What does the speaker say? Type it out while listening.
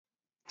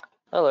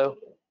Hello.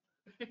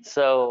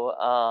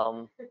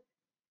 So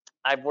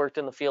I've worked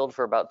in the field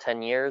for about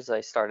 10 years.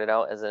 I started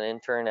out as an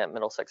intern at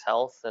Middlesex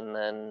Health and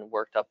then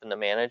worked up into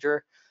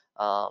manager.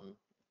 Um,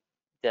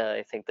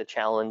 I think the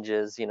challenge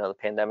is, the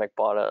pandemic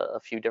brought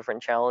a few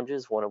different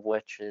challenges, one of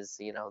which is,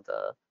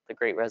 the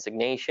great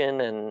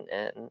resignation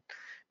and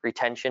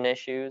retention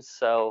issues.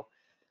 So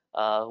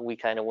we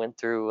kind of went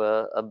through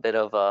a bit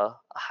of a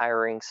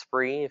hiring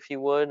spree, if you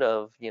would,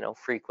 of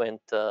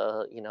frequent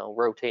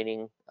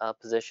rotating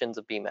positions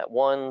of BMAT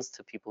ones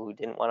to people who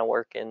didn't want to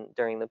work in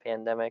during the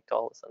pandemic to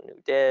all of a sudden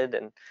who did,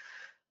 and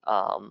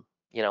um,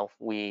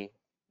 we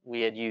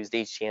had used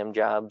HCM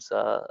jobs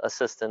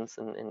assistance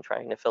in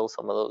trying to fill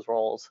some of those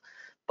roles.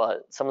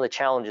 But some of the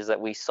challenges that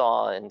we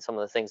saw and some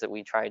of the things that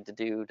we tried to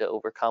do to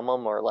overcome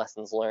them or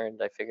lessons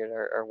learned, I figured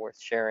are worth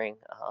sharing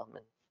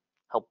and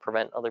help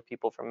prevent other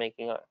people from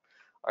making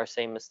our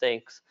same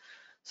mistakes.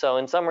 So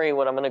in summary,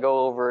 what I'm going to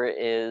go over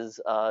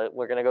is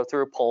we're going to go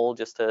through a poll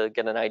just to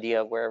get an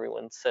idea of where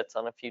everyone sits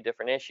on a few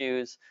different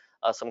issues,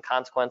 some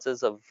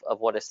consequences of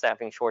what a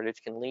staffing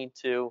shortage can lead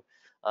to,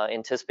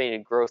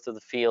 anticipated growth of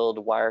the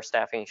field, why are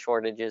staffing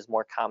shortages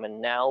more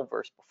common now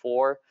versus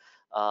before,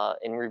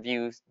 and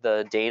review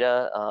the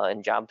data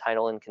and job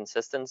title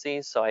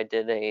inconsistencies. So I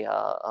did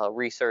a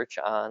research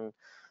on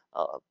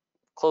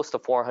close to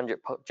 400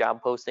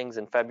 job postings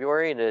in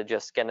February to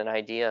just get an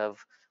idea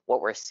of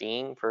what we're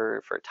seeing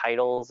for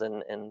titles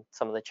and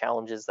some of the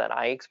challenges that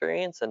I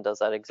experience, and does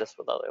that exist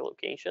with other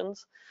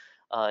locations,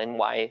 and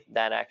why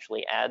that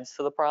actually adds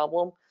to the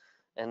problem.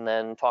 And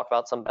then talk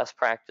about some best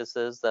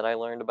practices that I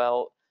learned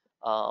about,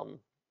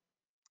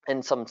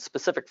 and some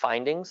specific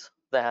findings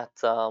that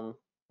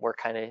were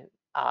kind of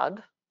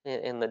odd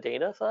in the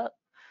data set,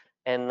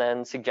 and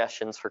then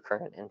suggestions for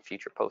current and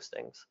future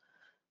postings.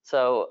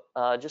 So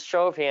just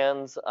show of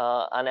hands,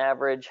 on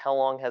average, how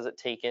long has it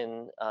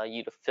taken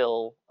you to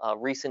fill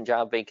recent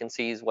job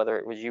vacancies, whether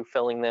it was you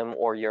filling them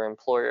or your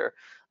employer?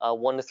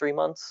 1 to 3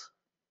 months,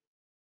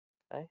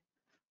 okay.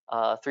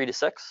 3 to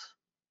 6,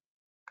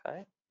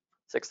 okay.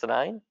 6 to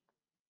 9,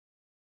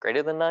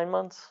 greater than 9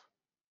 months,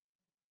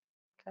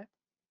 okay,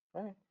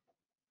 all right.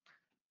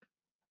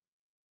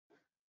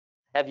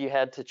 Have you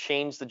had to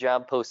change the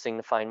job posting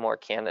to find more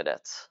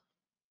candidates?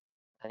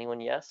 Anyone,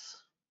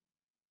 yes?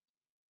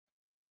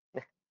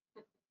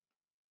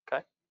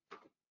 Okay.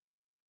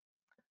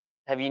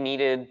 Have you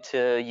needed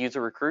to use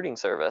a recruiting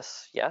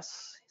service?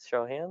 Yes,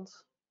 show of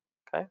hands,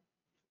 okay.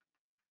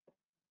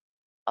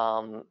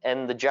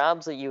 And the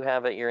jobs that you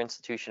have at your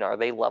institution, are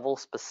they level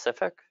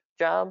specific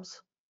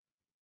jobs?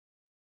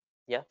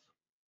 Yes,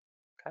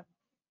 okay.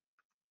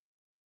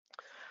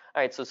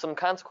 All right, so some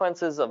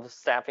consequences of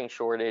staffing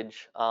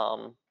shortage.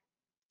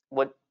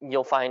 What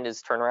you'll find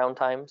is turnaround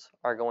times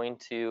are going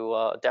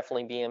to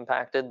definitely be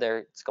impacted.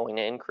 It's going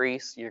to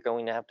increase. You're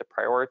going to have to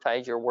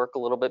prioritize your work a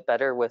little bit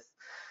better with,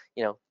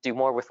 do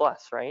more with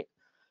less, right?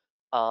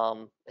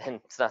 And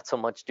it's not so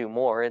much do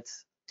more,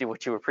 it's do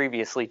what you were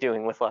previously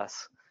doing with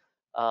less.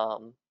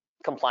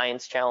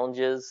 Compliance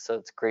challenges, so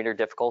it's greater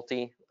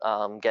difficulty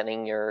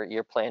getting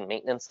your planned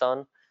maintenance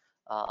done,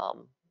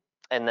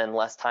 and then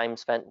less time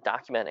spent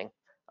documenting.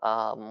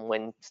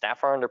 When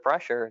staff are under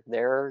pressure,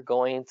 they're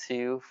going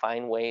to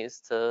find ways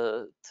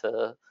to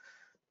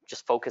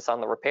just focus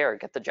on the repair,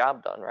 get the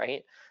job done,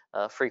 right?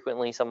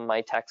 Frequently, some of my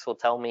techs will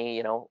tell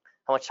me, how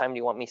much time do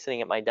you want me sitting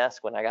at my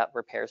desk when I got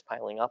repairs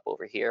piling up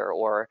over here,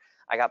 or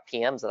I got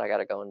PMs that I got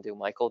to go and do,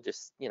 Michael,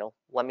 just,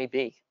 let me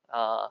be.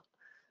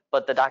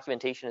 But the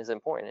documentation is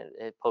important.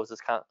 It poses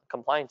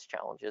compliance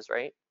challenges,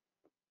 right?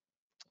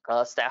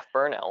 Staff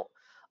burnout.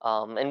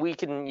 And we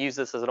can use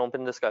this as an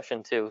open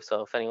discussion too.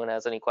 So if anyone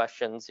has any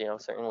questions,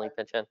 certainly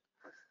pitch in.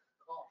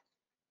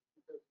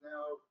 Because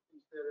now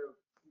instead of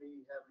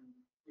me having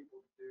people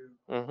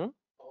do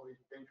all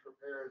these bench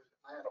repairs,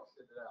 I have to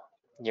send it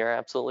out. You're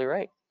absolutely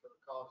right.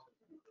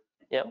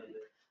 Yep.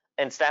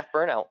 And staff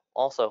burnout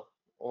also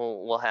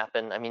will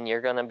happen. I mean,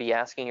 you're going to be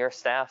asking your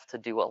staff to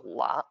do a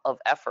lot of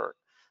effort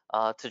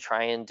to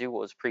try and do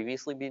what was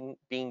previously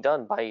being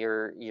done by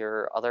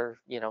your other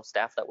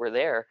staff that were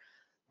there.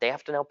 They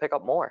have to now pick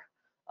up more,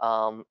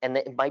 and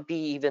it might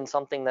be even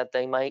something that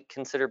they might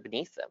consider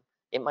beneath them.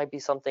 It might be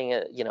something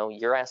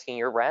you're asking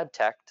your rad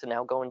tech to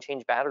now go and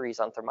change batteries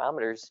on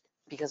thermometers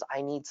because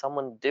I need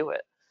someone to do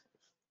it.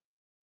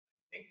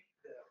 I think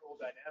the whole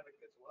dynamic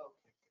as well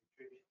can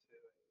contribute to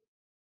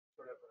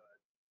sort of a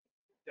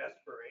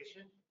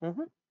desperation and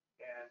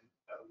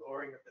a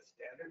lowering of the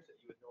standards that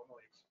you would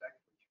normally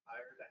expect when you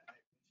hire that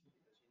technician,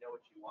 because you know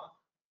what you want.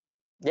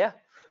 Yeah.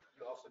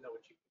 You also know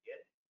what you can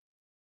get.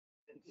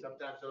 And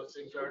sometimes those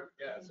things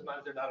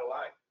sometimes they're not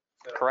aligned.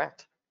 So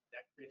correct.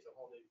 That creates a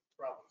whole new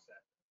problem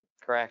set.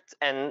 Correct.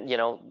 And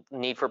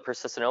need for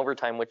persistent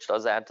overtime, which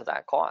does add to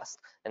that cost,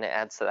 and it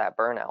adds to that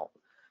burnout.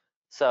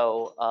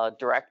 So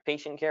direct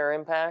patient care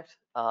impact,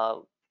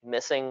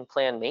 missing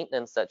planned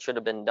maintenance that should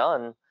have been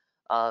done,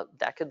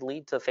 that could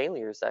lead to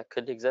failures that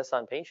could exist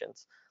on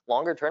patients.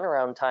 Longer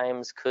turnaround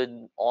times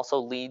could also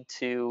lead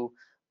to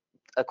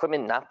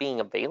equipment not being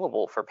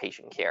available for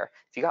patient care.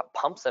 If you got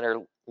pumps that are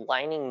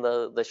lining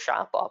the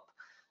shop up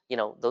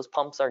those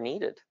pumps are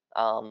needed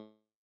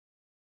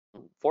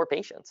for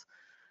patients.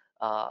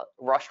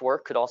 Rushed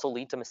work could also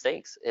lead to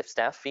mistakes. If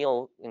staff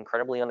feel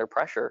incredibly under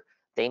pressure,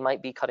 they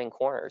might be cutting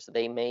corners.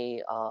 They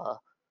may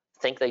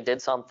think they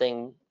did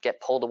something,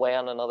 get pulled away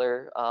on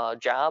another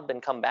job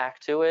and come back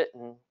to it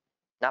and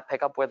not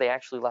pick up where they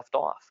actually left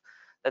off.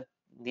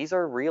 These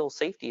are real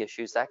safety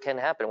issues that can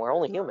happen. We're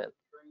only human.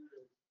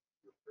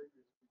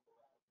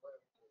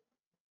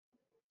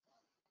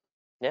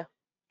 Yeah.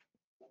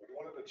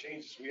 One of the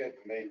changes we had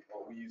to make,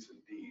 we use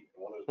Indeed,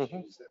 one of the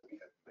changes that we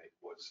had to make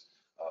was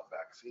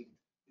vaccine,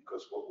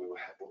 because what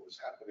was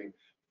happening,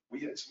 we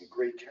had some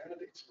great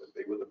candidates, but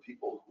they were the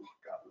people who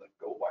got let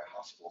go by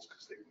hospitals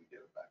because they wouldn't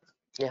get a vaccine.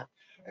 Yeah.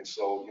 And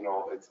so,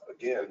 it's,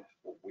 again,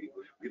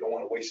 we don't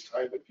want to waste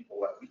time with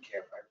people that we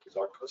can't, because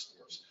our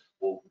customers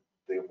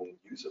they won't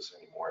use us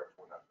anymore if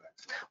we're not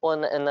vaccinated.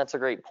 Well, and that's a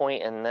great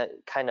point, and that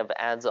kind of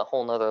adds a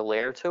whole nother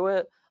layer to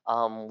it.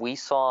 We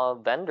saw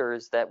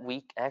vendors that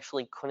we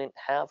actually couldn't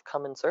have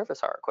come and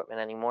service our equipment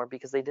anymore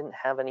because they didn't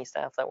have any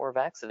staff that were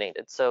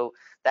vaccinated. So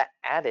that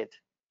added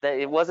that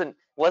it wasn't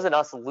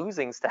us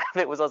losing staff,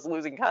 it was us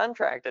losing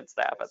contracted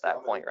staff at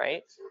that point,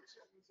 right?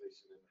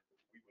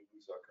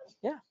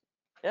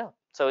 Yeah.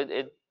 So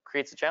it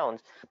creates a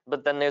challenge.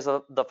 But then there's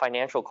the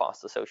financial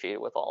cost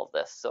associated with all of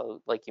this.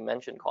 So like you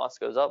mentioned,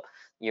 cost goes up.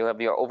 You have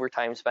your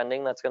overtime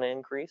spending that's going to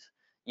increase.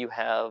 You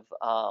have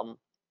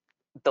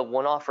the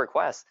one-off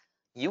request.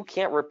 You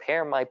can't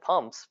repair my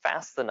pumps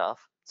fast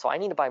enough, so I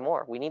need to buy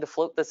more. We need to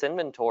float this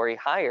inventory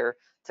higher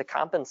to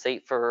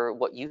compensate for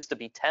what used to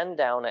be 10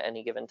 down at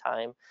any given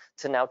time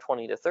to now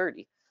 20 to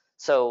 30.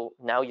 So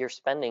now you're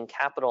spending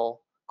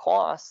capital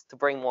costs to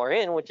bring more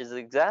in, which is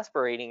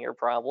exasperating your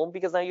problem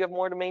because now you have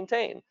more to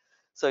maintain.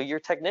 So your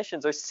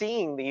technicians are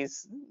seeing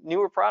these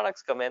newer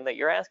products come in that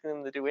you're asking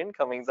them to do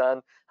incomings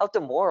on. How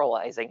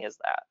demoralizing is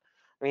that?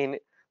 I mean,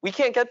 we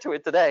can't get to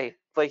it today,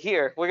 but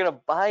here, we're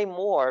gonna buy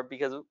more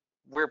because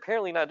we're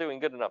apparently not doing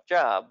a good enough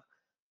job,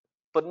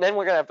 but then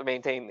we're gonna have to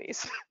maintain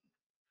these.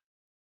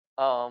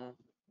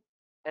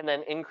 And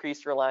then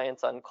increased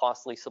reliance on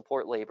costly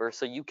support labor.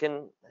 So you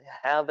can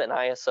have an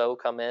ISO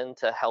come in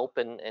to help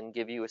and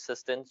give you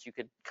assistance. You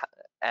could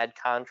add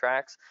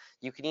contracts.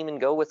 You can even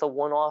go with a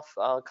one-off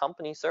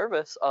company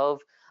service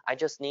of, I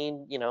just need,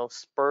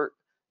 spurt,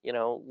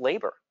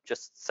 labor,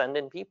 just send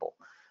in people.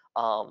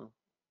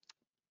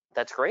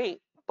 That's great,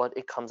 but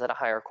it comes at a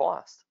higher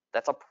cost.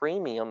 That's a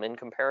premium in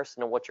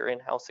comparison to what your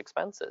in-house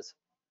expense is.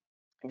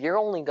 If you're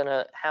only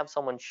gonna have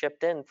someone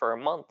shipped in for a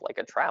month, like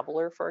a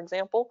traveler, for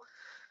example,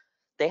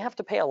 they have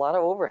to pay a lot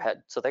of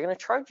overhead. So they're gonna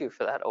charge you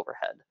for that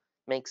overhead.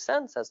 Makes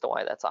sense as to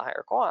why that's a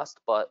higher cost,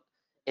 but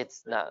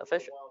it's not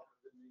efficient.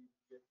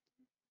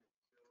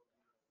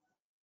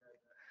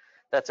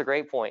 That's a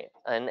great point.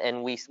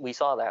 And we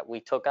saw that. We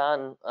took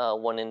on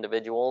one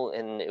individual,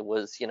 and it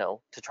was,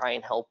 to try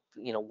and help,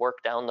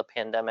 work down the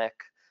pandemic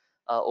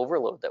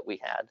overload that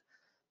we had.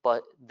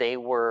 But they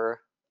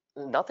were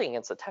nothing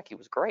against the tech. He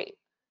was great.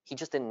 He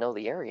just didn't know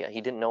the area.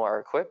 He didn't know our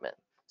equipment.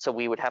 So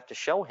we would have to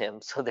show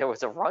him. So there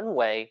was a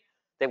runway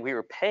that we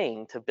were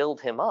paying to build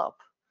him up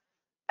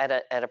at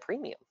a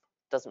premium.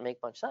 Doesn't make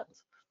much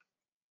sense.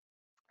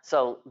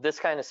 So this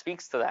kind of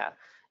speaks to that.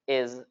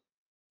 Is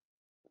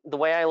the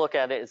way I look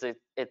at it is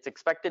it's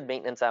expected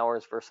maintenance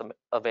hours versus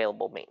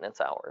available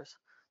maintenance hours.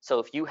 So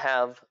if you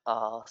have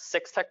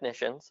 6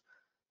 technicians,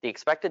 the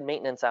expected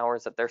maintenance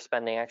hours that they're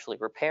spending actually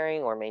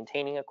repairing or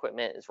maintaining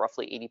equipment is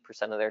roughly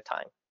 80% of their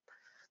time.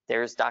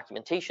 There's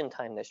documentation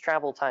time, there's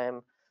travel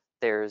time,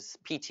 there's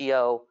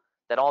PTO,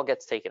 that all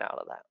gets taken out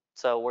of that.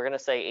 So we're gonna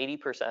say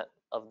 80%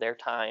 of their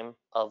time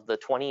of the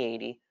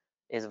 2080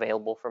 is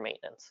available for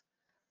maintenance.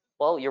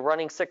 Well, you're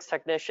running 6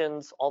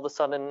 technicians, all of a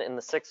sudden in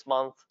the 6th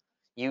month,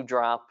 you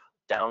drop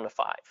down to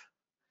 5.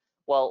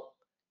 Well,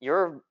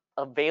 your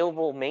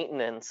available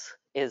maintenance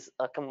is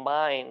a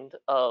combined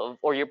of,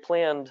 or your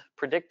planned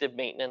predictive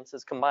maintenance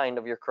is combined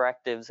of your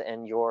correctives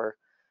and your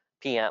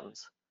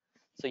PMs.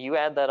 So you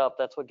add that up,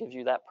 that's what gives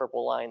you that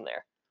purple line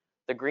there.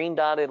 The green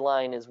dotted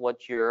line is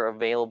what you're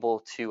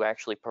available to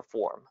actually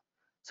perform.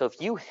 So if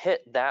you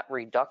hit that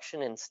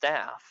reduction in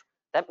staff,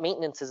 that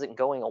maintenance isn't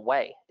going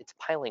away, it's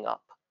piling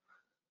up.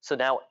 So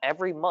now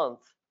every month,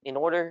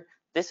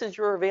 this is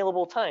your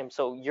available time.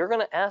 So you're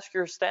gonna ask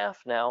your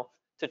staff now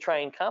to try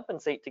and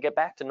compensate to get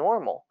back to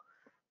normal.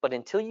 But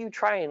until you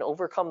try and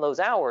overcome those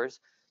hours,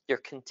 you're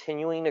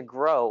continuing to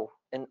grow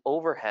an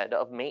overhead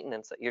of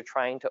maintenance that you're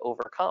trying to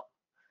overcome.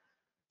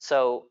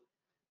 So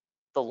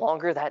the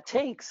longer that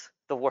takes,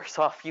 the worse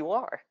off you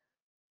are,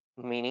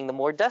 meaning the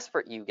more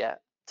desperate you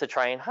get to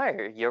try and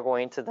hire. You're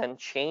going to then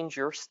change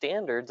your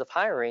standards of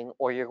hiring,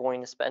 or you're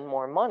going to spend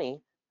more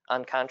money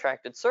on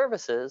contracted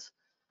services.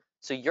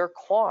 So your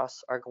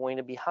costs are going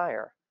to be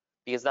higher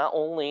because not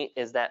only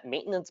is that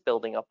maintenance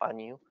building up on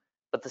you,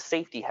 but the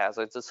safety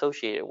hazards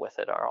associated with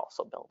it are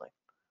also building.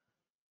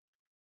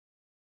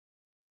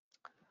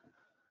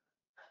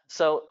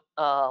 So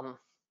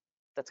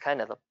that's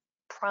kind of the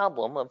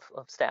problem of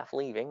staff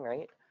leaving,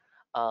 right?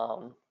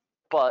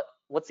 But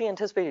what's the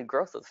anticipated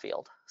growth of the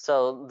field?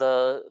 So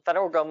the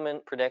federal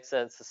government predicts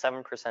that it's a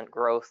 7%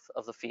 growth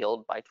of the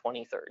field by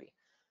 2030,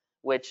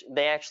 which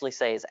they actually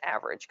say is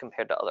average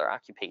compared to other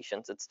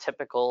occupations. It's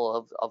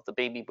typical of the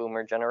baby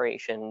boomer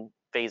generation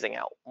phasing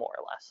out, more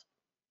or less.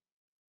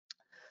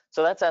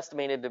 So that's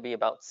estimated to be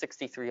about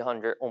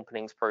 6,300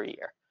 openings per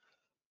year.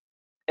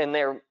 And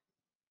they're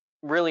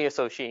really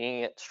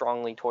associating it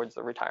strongly towards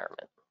the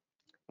retirement,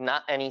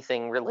 not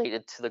anything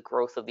related to the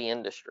growth of the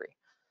industry,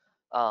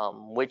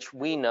 which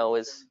we know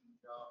is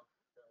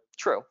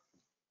true.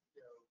 You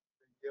know,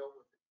 they dealt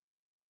with the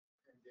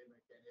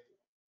pandemic and it,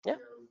 Yeah. you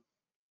know,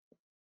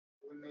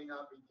 we may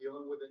not be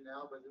dealing with it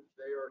now, but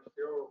they are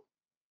still,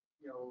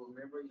 you know,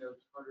 remembering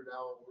those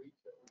 100-hour weeks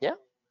that we Yeah.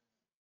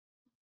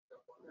 did and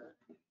stuff like that.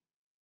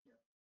 You know,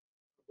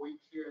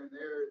 weeks here and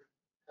there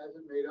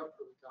hasn't made up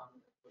for the time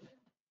that we put in.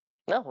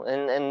 No,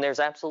 and there's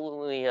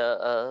absolutely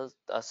a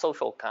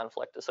social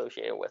conflict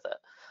associated with it.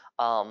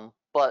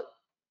 But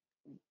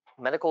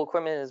medical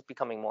equipment is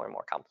becoming more and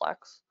more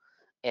complex,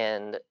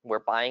 and we're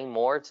buying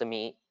more to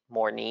meet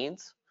more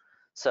needs.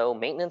 So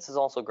maintenance is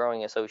also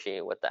growing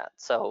associated with that.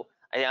 So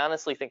I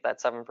honestly think that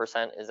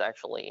 7% is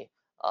actually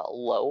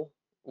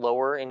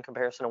lower in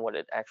comparison to what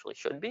it actually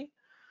should be.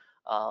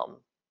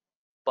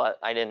 But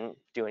I didn't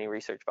do any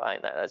research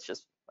behind that. That's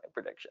just my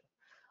prediction.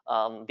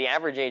 The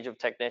average age of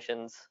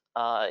technicians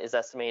is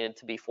estimated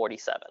to be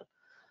 47.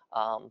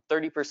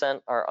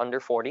 30% are under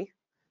 40,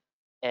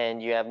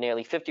 and you have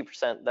nearly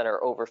 50% that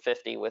are over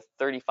 50, with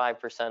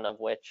 35% of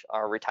which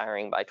are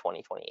retiring by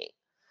 2028.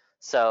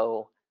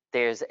 So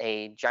there's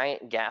a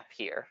giant gap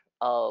here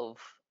of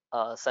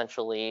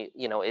essentially,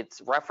 you know,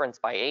 it's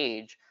referenced by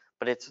age,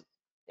 but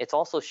it's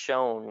also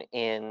shown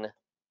in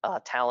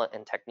talent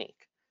and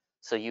technique.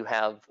 So you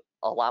have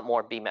a lot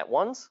more BMET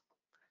 1s,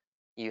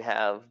 you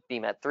have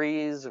BMET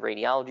 3s,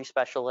 radiology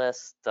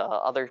specialists,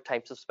 other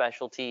types of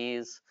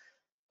specialties,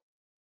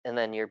 and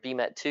then your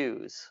BMET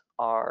 2s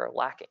are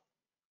lacking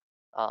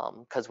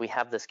because we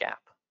have this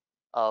gap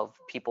of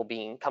people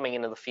coming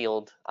into the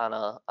field on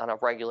a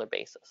regular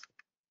basis.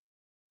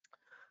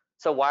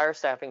 So why are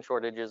staffing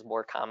shortages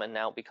more common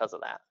now because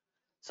of that?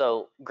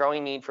 So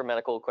growing need for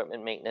medical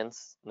equipment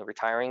maintenance, the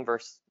retiring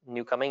versus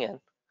new coming in.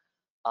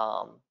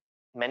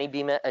 Many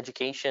BMET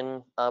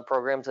education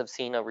programs have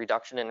seen a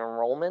reduction in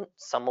enrollment,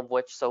 some of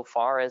which so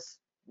far is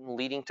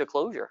leading to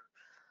closure.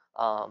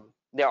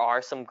 There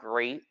are some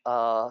great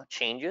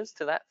changes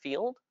to that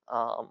field,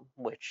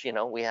 which, you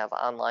know, we have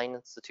online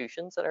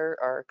institutions that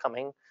are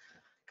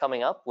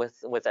coming up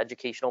with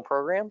educational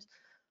programs,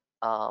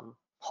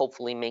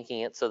 hopefully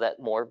making it so that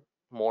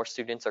more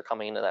students are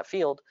coming into that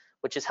field,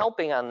 which is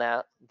helping on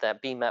that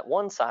BMET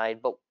 1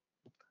 side, but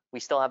we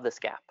still have this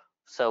gap.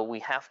 So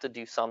we have to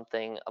do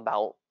something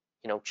about,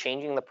 you know,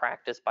 changing the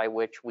practice by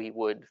which we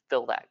would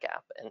fill that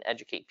gap and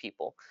educate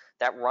people.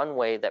 That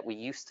runway that we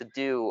used to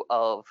do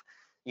of,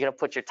 you're gonna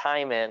put your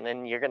time in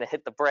and you're gonna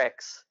hit the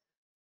bricks,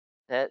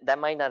 that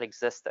might not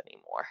exist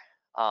anymore.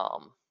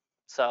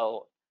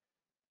 So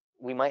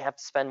we might have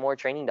to spend more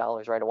training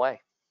dollars right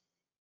away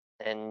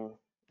and,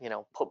 you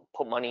know,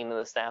 put money into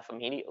the staff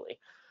immediately.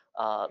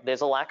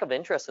 There's a lack of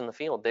interest in the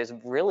field. There's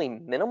really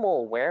minimal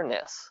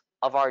awareness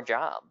of our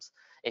jobs.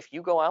 If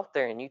you go out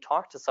there and you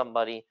talk to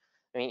somebody,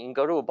 I mean, you can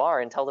go to a bar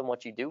and tell them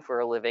what you do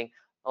for a living.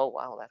 Oh,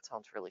 wow, that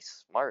sounds really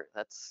smart.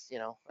 That's, you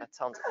know, that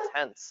sounds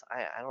intense.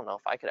 I don't know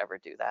if I could ever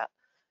do that.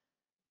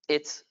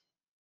 It's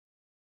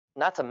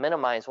not to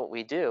minimize what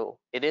we do.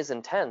 It is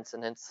intense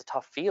and it's a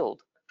tough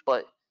field,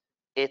 but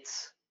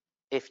it's,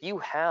 if you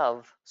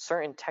have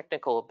certain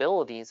technical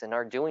abilities and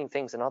are doing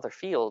things in other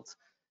fields,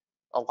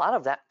 a lot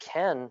of that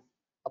can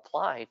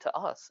apply to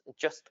us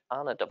just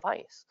on a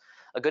device.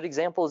 A good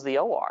example is the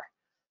OR.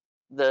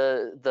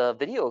 The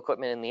video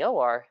equipment in the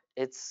OR,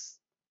 it's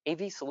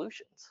AV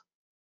solutions.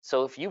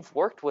 So if you've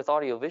worked with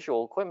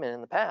audiovisual equipment in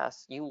the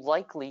past, you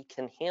likely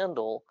can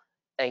handle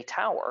a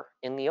tower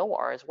in the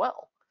OR as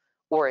well,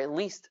 or at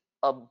least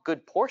a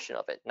good portion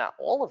of it. Not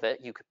all of it,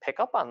 you could pick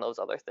up on those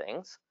other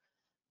things,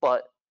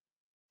 but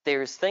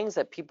there's things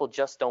that people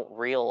just don't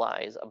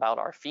realize about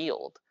our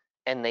field,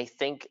 and they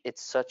think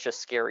it's such a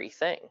scary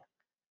thing.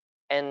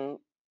 And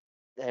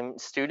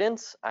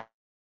students, I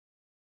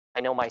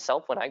know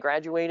myself when I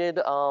graduated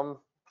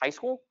high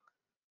school,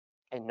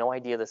 I had no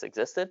idea this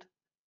existed.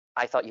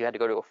 I thought you had to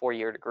go to a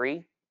 4-year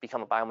degree,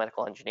 become a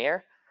biomedical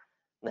engineer.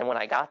 And then when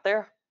I got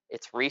there,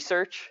 it's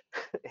research,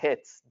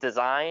 it's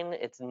design,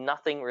 it's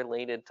nothing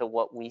related to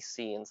what we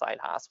see inside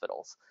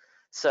hospitals.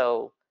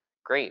 So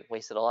great,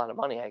 wasted a lot of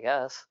money, I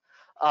guess.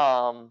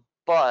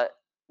 But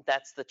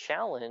that's the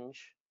challenge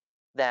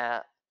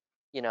that,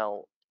 you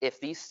know, if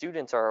these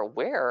students are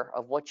aware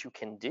of what you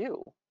can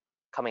do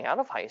coming out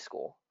of high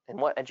school and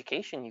what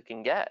education you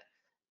can get,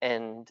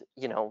 and,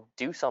 you know,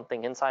 do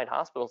something inside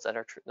hospitals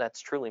that's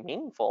truly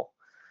meaningful,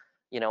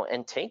 you know,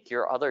 and take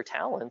your other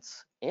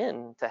talents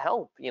in to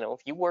help. You know,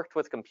 if you worked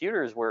with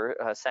computers, were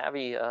a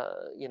savvy,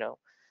 you know,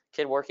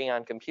 kid working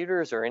on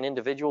computers, or an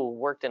individual who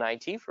worked in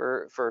IT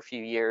for a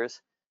few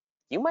years,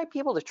 you might be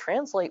able to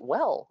translate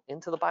well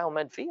into the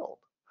biomed field.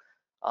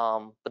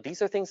 But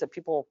these are things that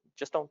people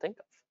just don't think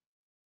of.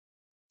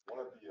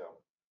 One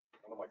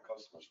of my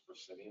customers,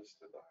 Fresenius,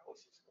 the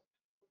dialysis,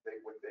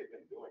 what they've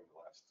been doing the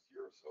last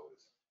year or so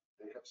is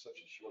they have such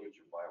a shortage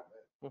of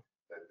biomed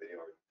that they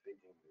are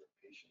taking their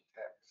patient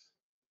techs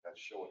that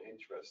show an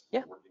interest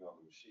in working on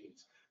the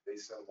machines. They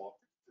send them off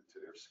to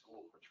their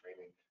school for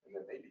training, and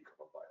then they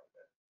become a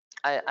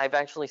biomed. I've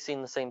actually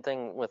seen the same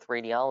thing with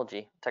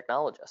radiology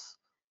technologists,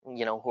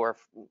 you know, who are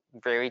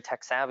very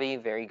tech savvy,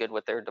 very good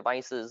with their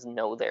devices,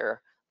 know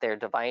their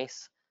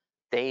device.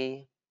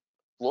 They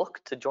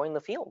look to join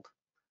the field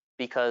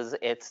because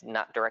it's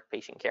not direct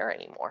patient care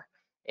anymore.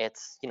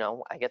 It's, you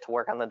know, I get to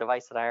work on the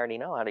device that I already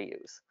know how to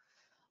use.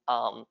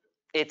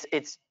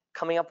 It's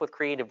coming up with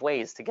creative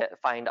ways to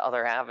find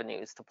other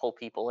avenues to pull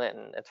people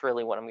in. It's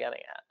really what I'm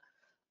getting at.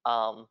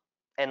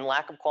 And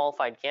lack of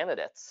qualified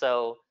candidates.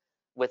 So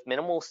with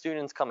minimal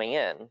students coming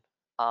in,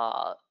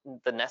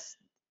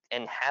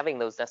 and having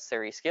those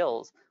necessary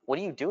skills, what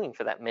are you doing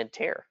for that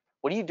mid-tier?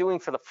 What are you doing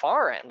for the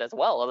far end as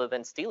well, other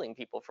than stealing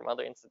people from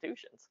other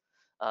institutions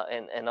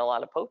and a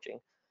lot of poaching?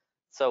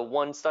 So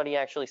one study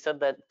actually said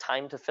that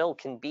time to fill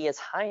can be as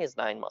high as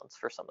 9 months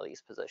for some of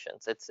these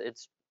positions.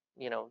 It's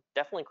you know,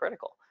 definitely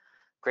critical.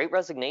 Great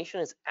resignation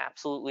is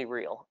absolutely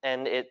real,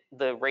 and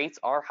the rates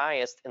are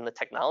highest in the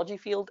technology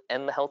field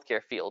and the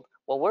healthcare field.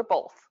 Well, we're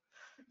both,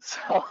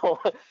 so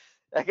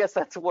I guess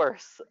that's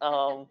worse.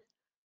 So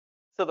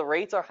the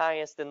rates are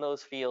highest in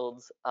those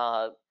fields,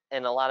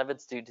 and a lot of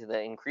it's due to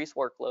the increased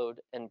workload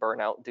and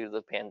burnout due to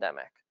the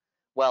pandemic.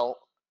 Well,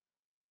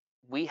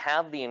 we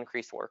have the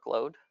increased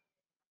workload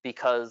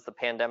because the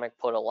pandemic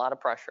put a lot of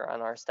pressure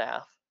on our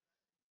staff.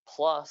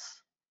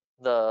 Plus,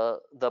 the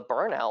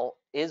burnout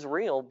is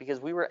real because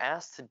we were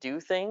asked to do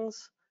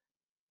things,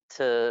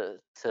 to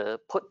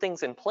put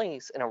things in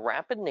place in a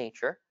rapid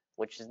nature,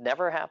 which has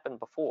never happened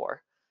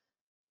before.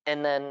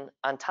 And then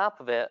on top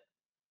of it,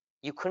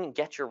 you couldn't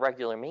get your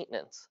regular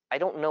maintenance. I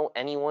don't know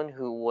anyone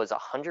who was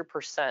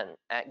 100%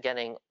 at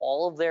getting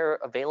all of their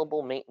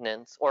available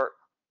maintenance, or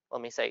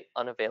let me say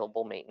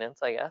unavailable maintenance,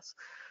 I guess,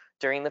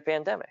 during the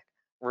pandemic.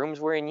 Rooms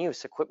were in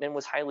use, equipment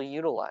was highly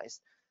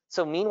utilized.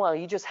 So meanwhile,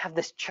 you just have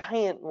this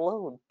giant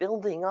load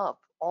building up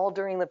all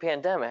during the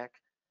pandemic,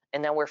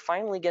 and now we're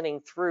finally getting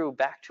through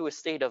back to a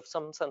state of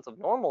some sense of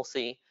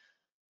normalcy.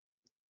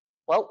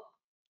 Well,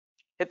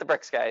 hit the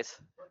bricks, guys.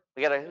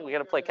 We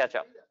gotta play catch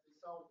up. They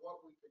saw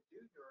what we could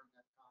do during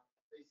that time.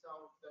 They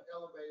saw the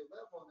elevated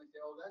level and they say,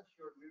 oh, that's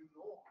your new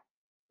norm.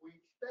 We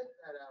expect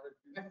that out of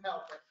you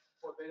now, but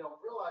what they don't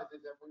realize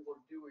is that we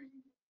were doing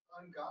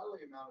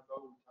ungodly amount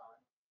of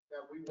overtime,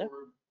 that we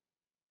were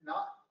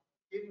not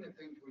getting the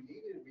things we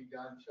needed to be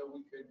done so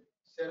we could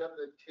set up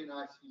the 10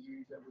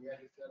 ICUs that we had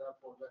to set up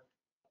for the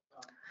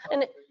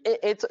and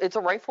it's a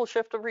rightful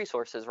shift of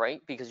resources,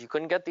 right? Because you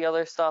couldn't get the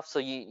other stuff, so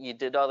you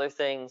did other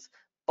things.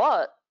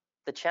 But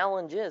the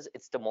challenge is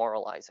it's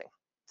demoralizing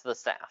to the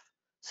staff.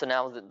 So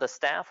now the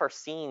staff are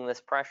seeing this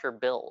pressure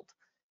build,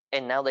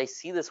 and now they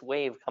see this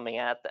wave coming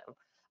at them.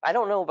 I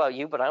don't know about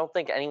you, but I don't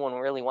think anyone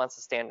really wants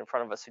to stand in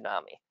front of a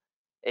tsunami.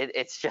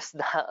 It's just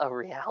not a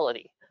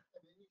reality.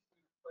 And then you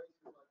see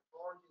places like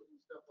Target and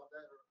stuff like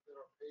that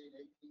are paying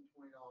 $18,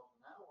 $20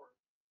 an hour,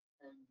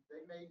 and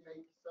they may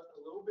make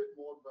a little bit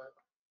more, but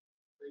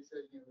they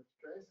said, you know,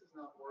 stress is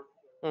not worth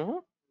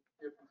the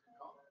difference in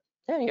cost.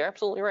 Yeah, you're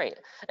absolutely right.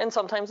 And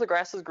sometimes the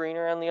grass is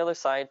greener on the other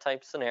side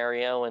type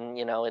scenario, and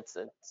you know it's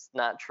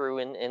not true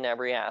in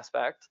every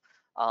aspect.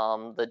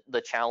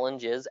 The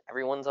challenge is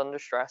everyone's under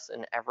stress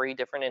in every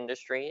different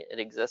industry. It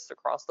exists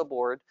across the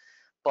board,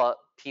 but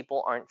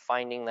people aren't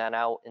finding that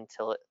out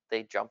until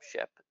they jump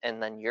ship,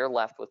 and then you're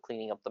left with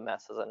cleaning up the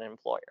mess as an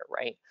employer,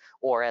 right?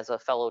 Or as a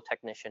fellow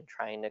technician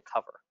trying to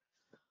cover.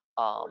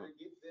 Or to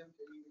get them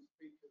to even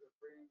speak to their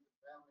friends and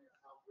family on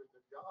how good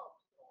their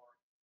jobs are.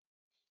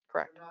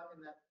 Correct. They're not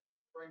in that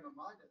frame of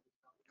mind at this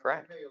time.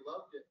 Correct. They may have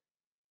loved it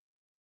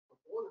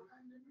before the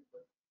pandemic,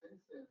 but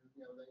since then,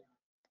 you know, they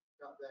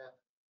got that.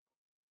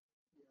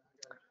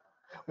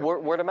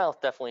 Word of mouth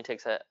definitely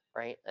takes it,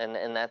 right?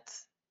 And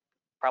that's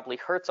probably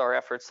hurts our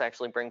efforts to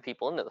actually bring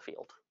people into the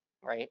field,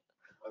 right?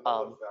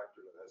 Another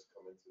factor that has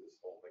come into this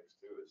whole mix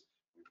too is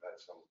we've had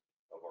some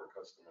of our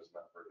customers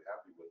not very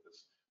happy with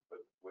this, but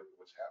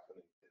what's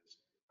happening is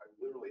I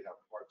literally have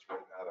parts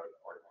right now that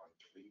are on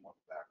 3-month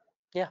backlog.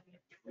 Yeah.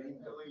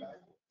 3-month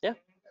backlog. Yeah.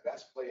 And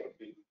that's playing a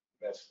big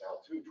mess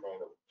now too,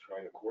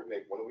 trying to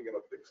coordinate. When are we going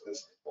to fix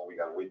this? Well, we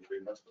got to wait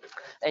 3 months for this.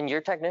 And your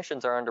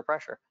technicians are under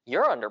pressure.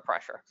 You're under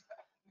pressure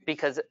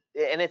because,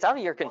 and it's out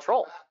of your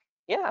control.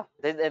 Yeah,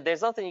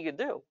 there's nothing you could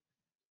do.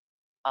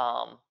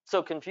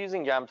 So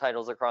confusing job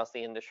titles across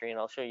the industry, and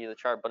I'll show you the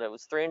chart, but it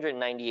was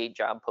 398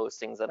 job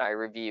postings that I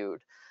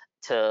reviewed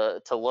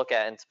to look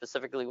at, and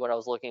specifically what I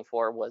was looking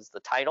for was the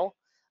title,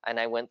 and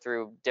I went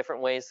through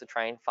different ways to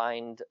try and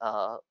find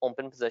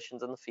open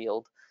positions in the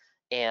field,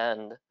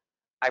 and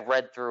I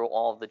read through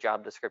all of the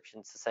job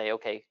descriptions to say,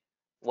 okay,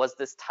 was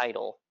this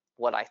title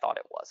what I thought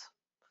it was?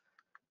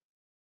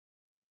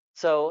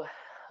 So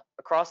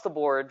across the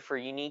board for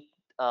unique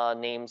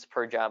names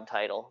per job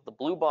title. The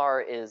blue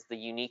bar is the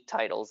unique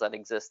titles that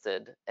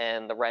existed,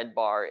 and the red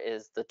bar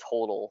is the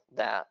total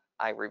that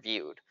I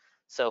reviewed.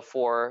 So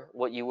for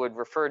what you would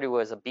refer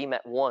to as a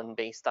BMET 1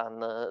 based on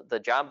the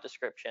job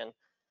description,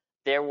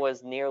 there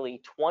was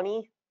nearly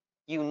 20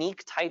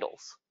 unique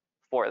titles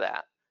for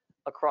that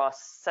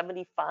across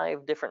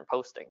 75 different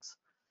postings.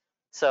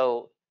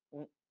 So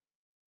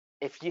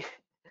if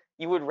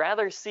you would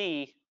rather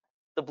see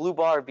the blue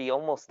bar be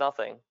almost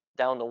nothing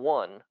down to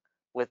 1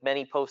 with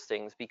many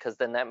postings, because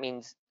then that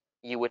means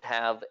you would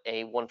have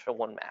a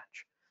 1-to-1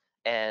 match.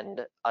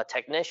 And a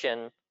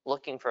technician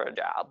looking for a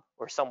job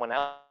or someone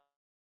else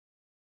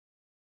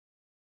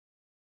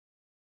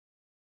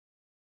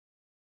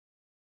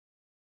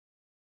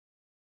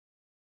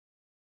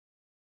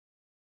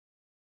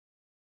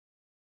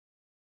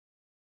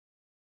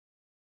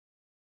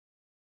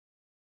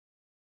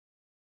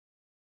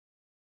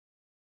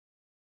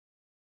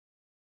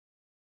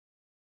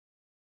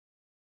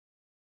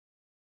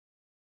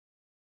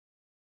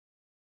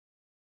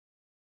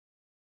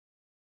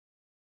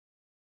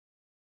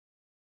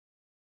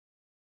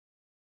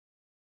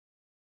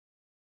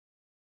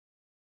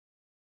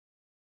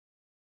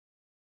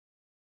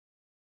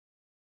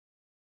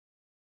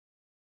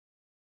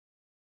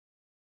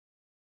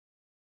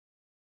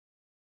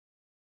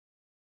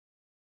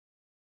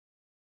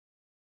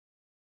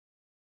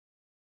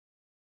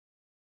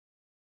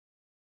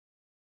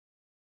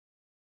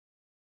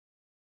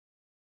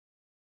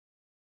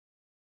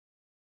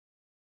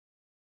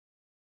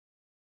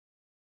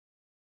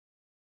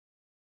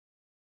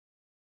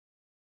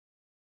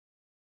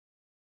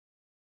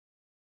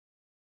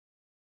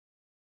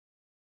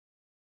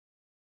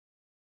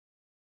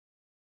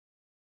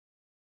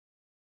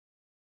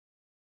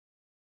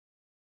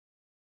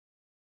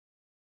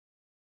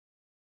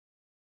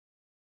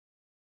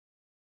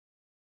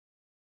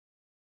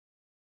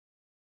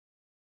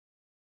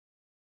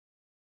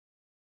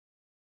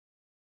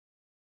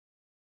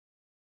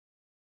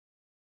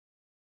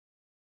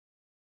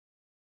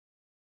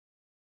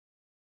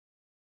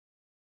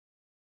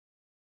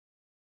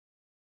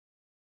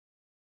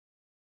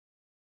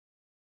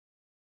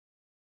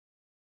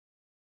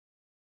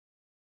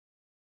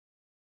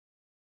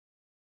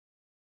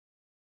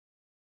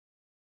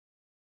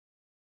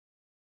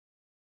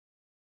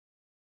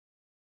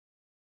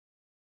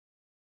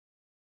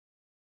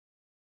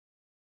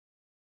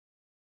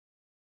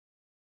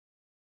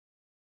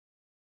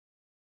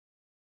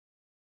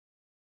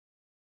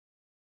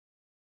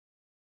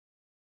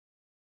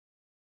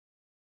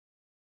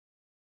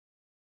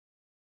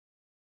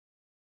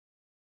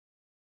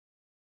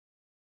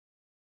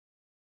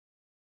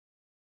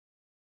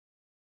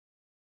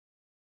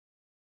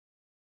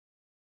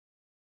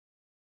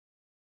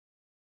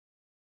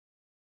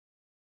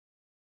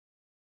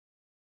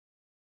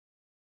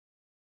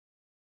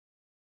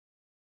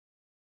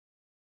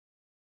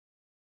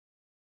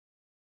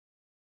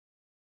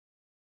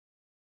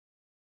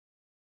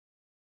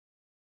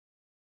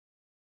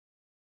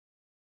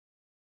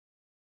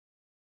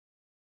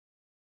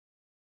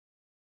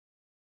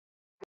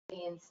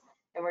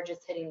and we're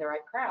just hitting the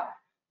right crowd.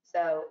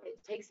 So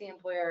it takes the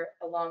employer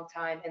a long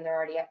time, and they're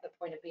already at the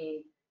point of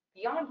being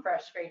beyond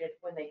frustrated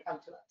when they come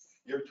to us.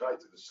 You're tied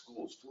to the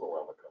schools too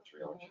around the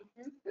country, aren't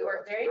you? We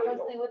work very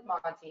closely with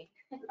Monty.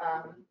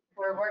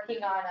 We're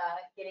working on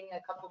getting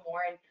a couple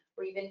more, and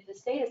we're even to the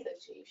state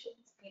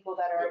associations, people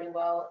that are already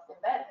well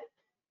embedded.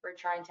 We're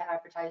trying to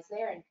advertise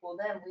there and pull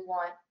them. We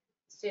want,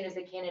 as soon as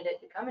a candidate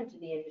to come into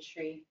the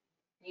industry,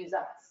 use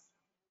us.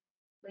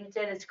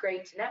 LinkedIn is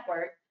great to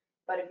network,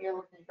 but if you're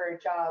looking for a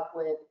job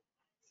with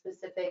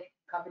specific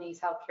companies,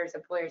 healthcare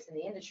employers in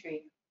the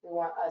industry, we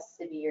want us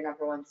to be your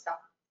number one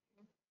stop.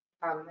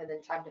 And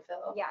then time to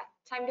fill. Yeah,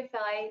 time to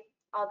fill.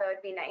 Although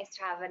it'd be nice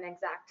to have an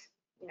exact,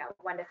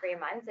 1 to 3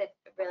 months. It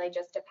really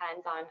just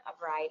depends on a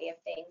variety of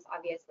things.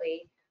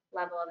 Obviously,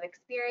 level of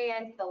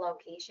experience, the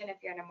location.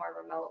 If you're in a more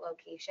remote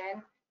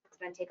location, it's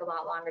going to take a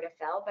lot longer to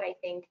fill. But I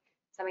think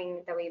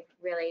something that we've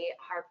really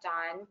harped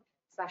on,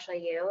 especially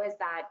you, is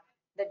that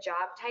the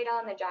job title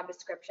and the job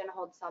description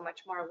hold so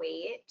much more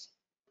weight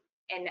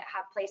and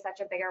have played such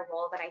a bigger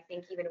role than I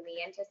think even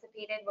we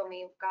anticipated when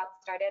we got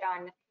started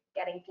on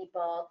getting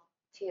people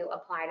to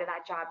apply to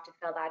that job, to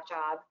fill that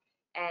job.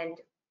 And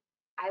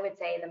I would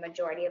say the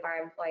majority of our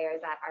employers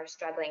that are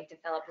struggling to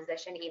fill a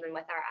position, even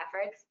with our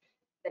efforts,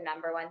 the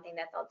number one thing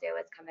that they'll do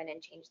is come in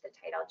and change the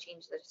title,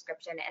 change the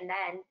description, and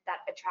then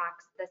that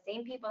attracts the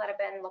same people that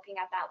have been looking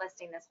at that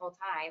listing this whole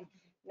time.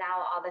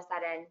 Now all of a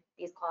sudden,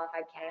 these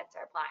qualified candidates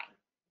are applying.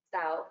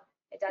 So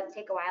it does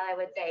take a while, I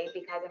would say,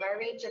 because of our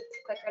reach, it's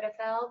quicker to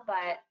fill,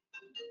 but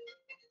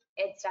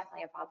it's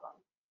definitely a problem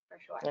for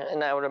sure.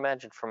 And I would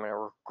imagine from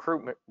a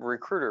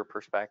recruiter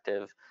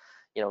perspective,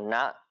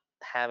 not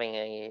having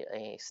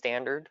a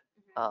standard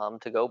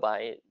to go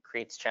by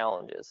creates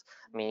challenges.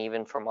 I mean,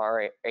 even from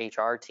our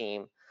HR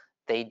team,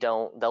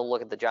 they'll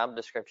look at the job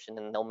description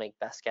and they'll make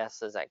best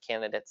guesses at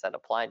candidates that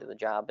apply to the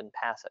job and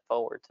pass it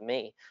forward to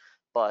me.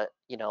 But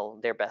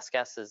their best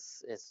guess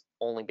is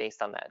only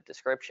based on that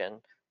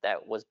description.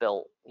 that was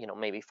built,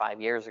 maybe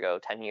 5 years ago,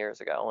 10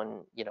 years ago,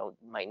 and,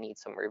 might need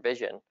some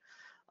revision.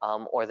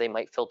 Or they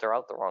might filter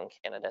out the wrong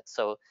candidates.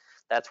 So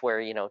that's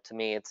where, to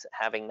me, it's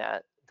having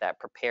that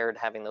prepared,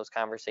 having those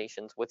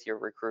conversations with your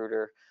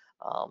recruiter,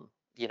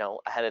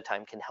 ahead of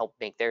time can help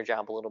make their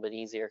job a little bit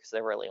easier because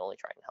they're really only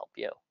trying to help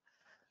you.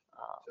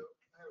 So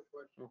I have a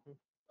question. Mhm.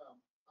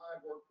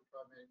 I've worked for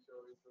Tri-Med, so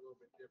it's a little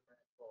bit different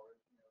as far as,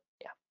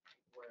 Yeah.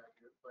 the way I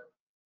do it, but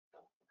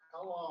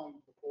how long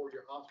before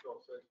your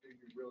hospital says, do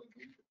you really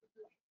need the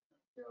position?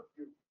 If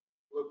you're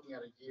looking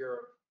at a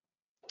year,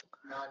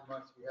 9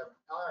 months, you haven't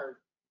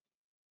hired,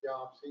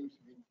 job seems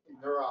to be, in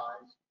their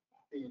eyes,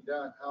 being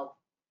done. How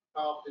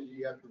often do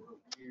you have to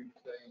review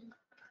saying?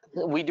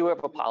 We do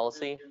have a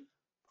policy.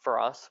 For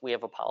us, we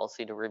have a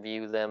policy to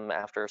review them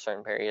after a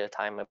certain period of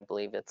time. I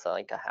believe it's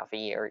like a half a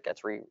year. It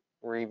gets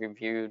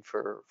reviewed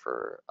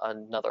for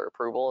another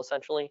approval,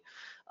 essentially.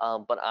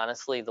 But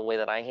honestly, the way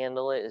that I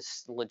handle it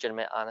is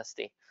legitimate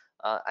honesty.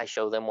 I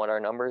show them what our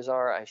numbers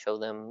are. I show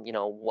them,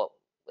 what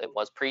it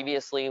was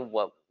previously,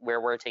 where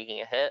we're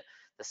taking a hit,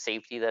 the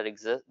safety that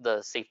exists,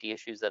 the safety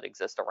issues that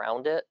exist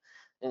around it.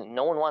 And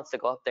no one wants to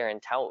go up there and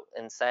tout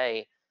and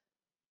say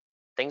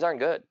things aren't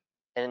good,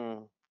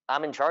 and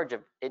I'm in charge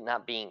of it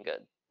not being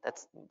good.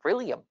 That's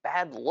really a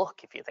bad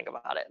look if you think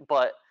about it.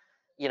 But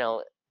I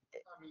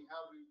mean,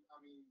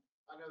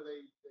 I know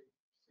they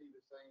see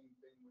the same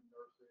thing with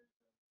nurses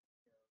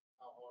and,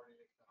 how hard it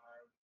is to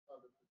hire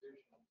other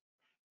positions.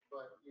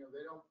 But,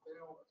 they don't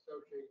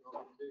associate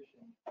a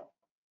position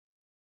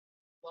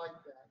like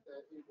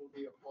that it will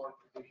be a hard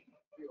position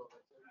to fill.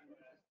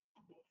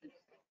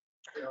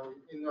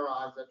 In their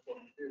eyes, that's what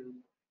we do.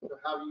 So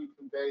how do you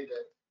convey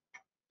that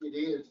it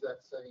is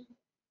that same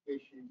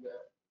issue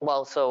that?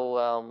 well,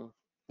 so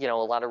a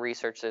lot of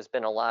research. There's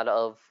been a lot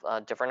of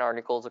different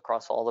articles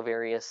across all the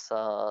various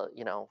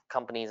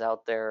companies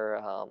out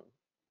there,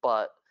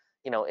 but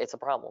it's a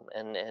problem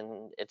and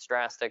it's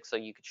drastic. So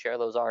you could share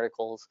those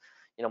articles.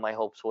 My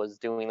hopes was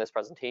doing this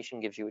presentation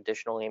gives you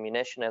additional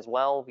ammunition as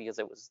well, because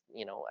it was,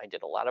 I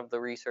did a lot of the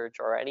research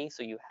already,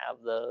 so you have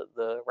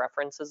the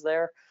references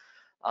there.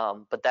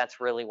 But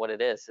that's really what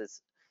it is.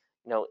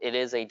 It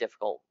is a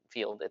difficult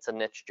field. It's a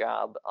niche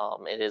job.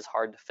 It is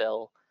hard to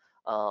fill.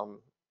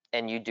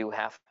 And you do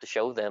have to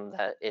show them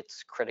that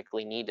it's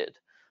critically needed.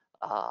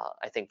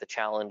 I think the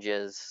challenge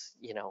is,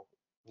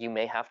 you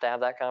may have to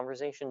have that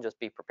conversation. Just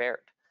be prepared.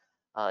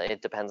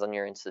 It depends on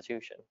your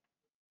institution.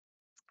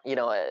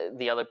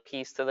 The other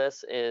piece to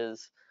this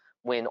is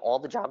when all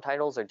the job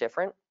titles are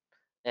different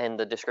and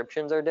the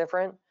descriptions are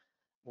different,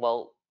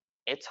 well,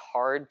 it's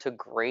hard to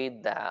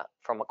grade that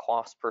from a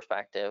cost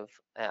perspective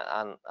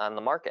on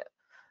the market.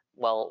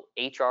 Well,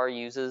 HR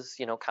uses,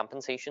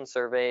 compensation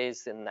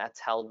surveys, and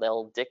that's how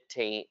they'll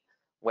dictate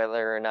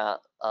whether or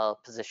not a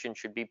position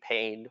should be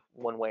paid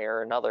one way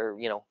or another,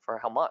 for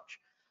how much.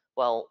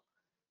 Well,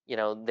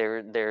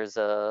 there's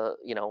a,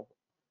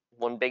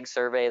 one big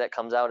survey that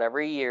comes out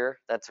every year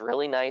that's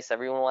really nice.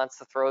 Everyone wants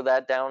to throw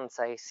that down and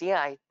say, see,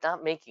 I'm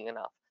not making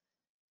enough.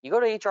 You go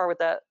to HR with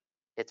that,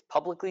 it's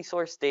publicly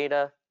sourced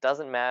data,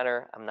 doesn't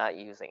matter, I'm not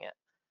using it.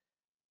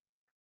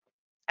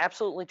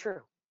 Absolutely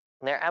true.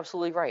 And they're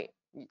absolutely right.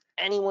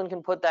 Anyone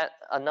can put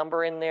a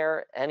number in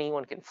there,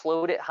 anyone can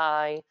float it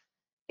high.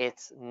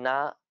 It's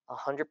not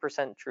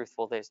 100%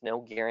 truthful. There's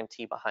no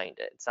guarantee behind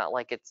it. It's not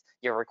like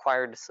you're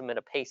required to submit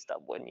a pay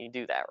stub when you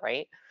do that,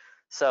 right?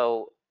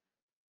 So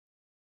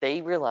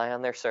they rely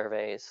on their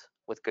surveys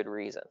with good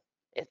reason.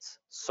 It's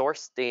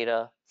source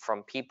data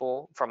from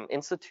people, from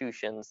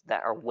institutions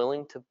that are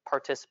willing to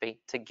participate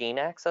to gain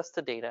access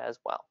to data as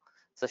well.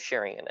 It's a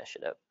sharing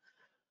initiative.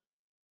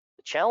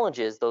 The challenge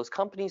is those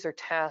companies are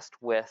tasked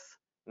with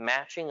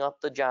matching up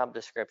the job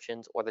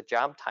descriptions or the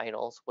job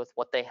titles with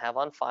what they have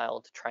on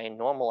file to try and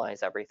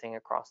normalize everything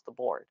across the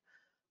board.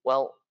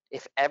 Well,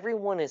 if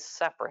everyone is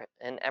separate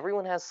and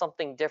everyone has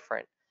something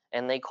different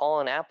and they call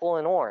an apple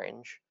an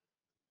orange,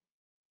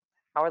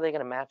 how are they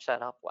going to match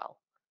that up well?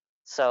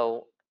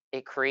 So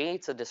it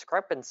creates a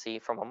discrepancy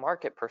from a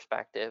market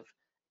perspective,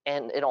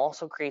 and it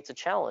also creates a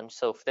challenge.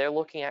 So if they're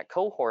looking at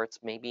cohorts,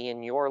 maybe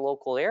in your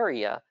local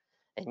area,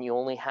 and you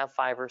only have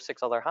 5 or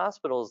 6 other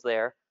hospitals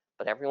there,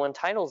 but everyone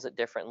titles it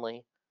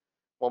differently,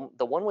 well,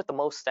 the one with the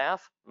most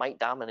staff might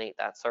dominate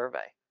that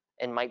survey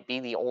and might be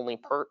the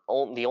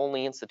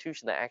only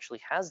institution that actually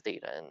has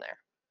data in there,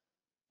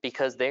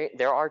 because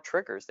there are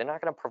triggers. They're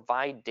not going to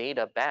provide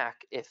data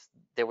back if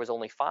there was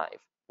only 5.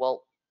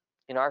 Well,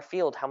 in our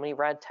field, how many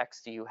rad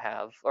techs do you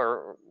have,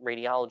 or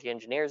radiology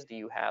engineers do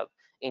you have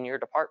in your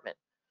department?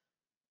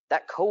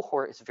 That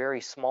cohort is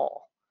very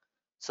small.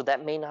 So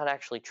that may not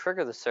actually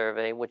trigger the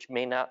survey, which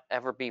may not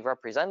ever be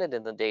represented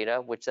in the data,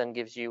 which then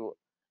gives you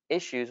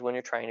issues when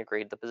you're trying to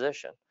grade the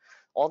position.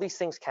 All these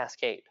things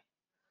cascade.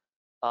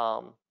 Do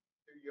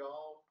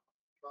y'all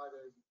try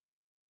to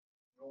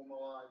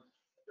normalize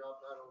job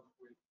titles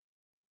with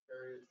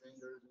various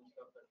vendors and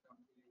stuff that come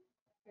to you?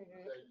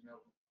 Say,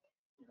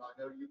 I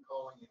know you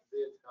calling it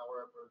this,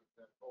 however,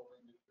 the whole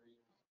industry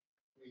is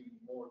leaning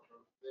more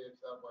towards this.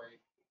 That way,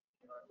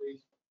 at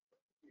least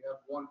you have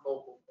one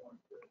focal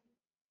point to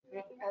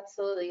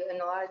Absolutely,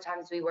 and a lot of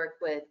times we work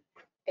with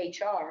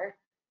HR,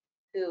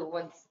 who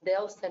once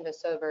they'll send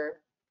us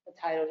over the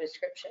title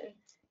description,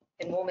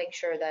 and we'll make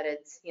sure that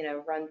it's,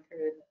 run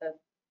through the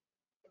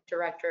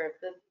director of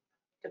the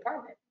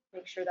department,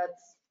 make sure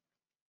that's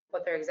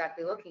what they're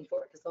exactly looking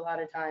for, because a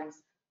lot of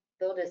times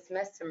they'll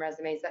dismiss some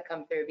resumes that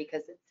come through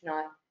because it's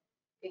not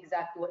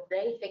exactly what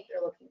they think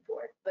they're looking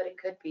for, but it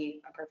could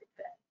be a perfect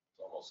fit.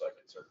 It's almost like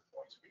at certain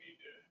points, we need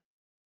to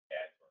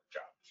add to our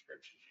job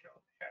descriptions,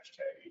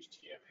 hashtag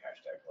HTM,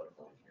 hashtag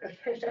political.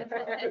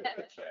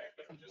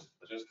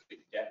 Just to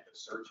get the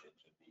search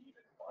engine to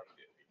even find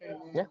it.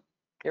 Yeah,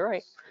 you're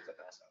right. It's a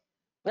mess up.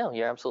 No,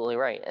 you're absolutely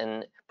right.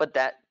 But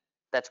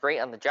that's great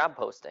on the job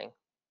posting,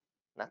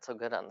 not so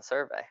good on the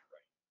survey.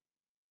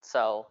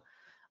 So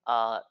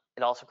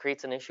it also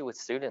creates an issue with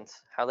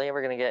students. How are they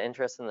ever going to get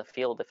interested in the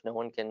field if no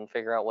one can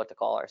figure out what to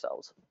call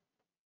ourselves?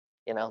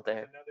 They're Another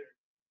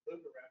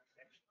loop around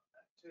connection on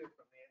that too,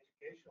 from the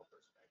educational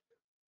perspective.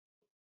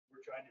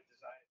 We're trying to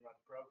design and run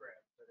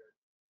programs that are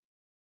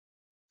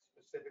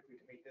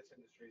specifically to meet this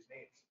industry's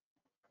needs.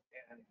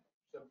 And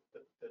so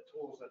the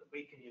tools that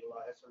we can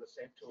utilize are the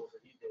same tools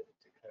that you did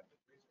to conduct the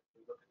research.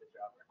 We look at the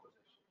job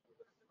requisition, we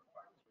look at the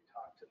requirements, we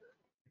talk to the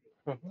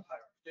people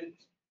hire our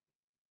students.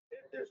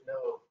 If there's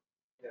no,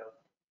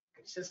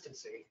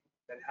 consistency,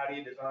 then how do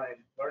you design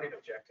learning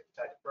objective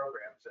type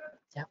programs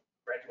that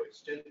graduate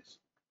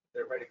students,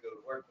 they're ready to go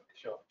to work when they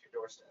show up at your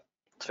doorstep?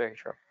 It's very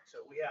true.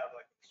 So we have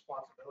like a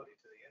responsibility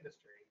to the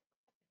industry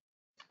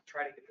to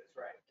try to get this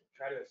right,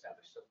 try to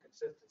establish some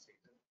consistencies.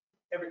 And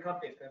every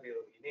company is going to be a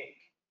little unique,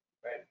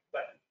 right?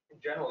 But in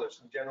general, there's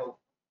some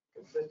general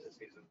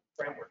consistencies and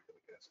framework that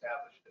we can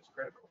establish that's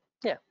critical.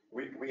 Yeah.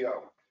 We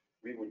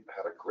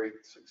had a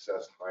great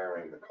success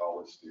hiring the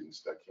college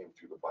students that came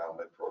through the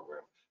biomed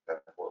program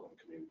at Portland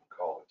Community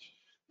College.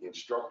 The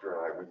instructor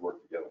and I, we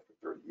worked together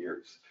for 30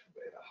 years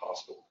in a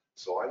hospital.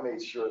 So I made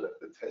sure that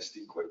the test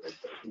equipment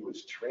that he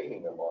was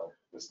training them on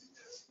was the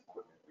test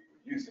equipment we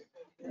were using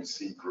in the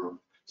C group,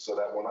 so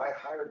that when I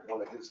hired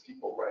one of his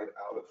people right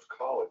out of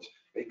college,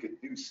 they could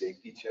do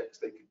safety checks,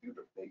 they could do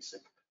the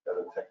basic that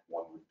a Tech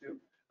 1 would do.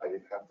 I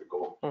didn't have to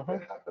go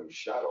and have them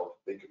shadow.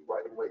 They could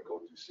right away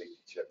go do safety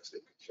checks. They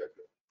could check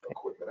the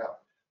equipment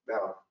out.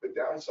 Now, the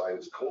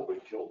downside is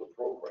COVID killed the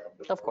program.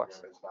 The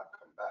program has not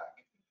come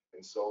back.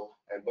 And so,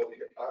 but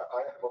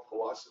I have a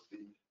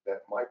philosophy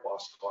that my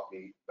boss taught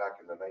me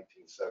back in the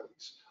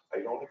 1970s.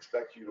 I don't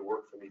expect you to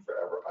work for me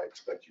forever. I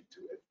expect you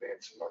to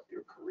advance in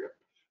your career.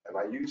 And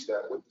I use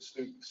that with the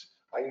students.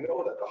 I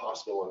know that the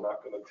hospital are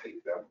not going to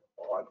take them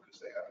on because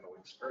they have no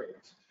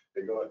experience.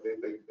 They're going to,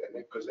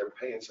 because they're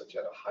paying such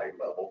at a high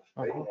level,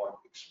 they want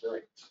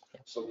experience.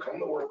 So come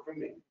to work for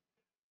me.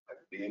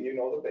 And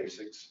the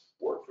basics,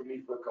 work for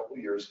me for a couple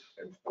of years,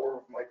 and 4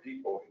 of my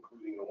people,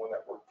 including the one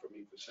that worked for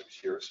me for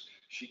 6 years,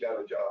 she got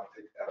a job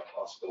at a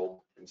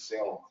hospital in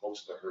Salem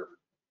close to her.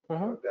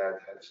 Her dad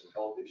had some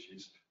health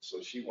issues,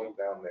 so she went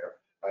down there.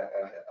 I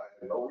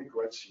have no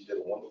regrets. She did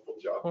a wonderful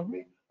job for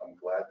me. I'm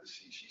glad to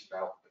see she's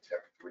now a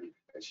Tech 3,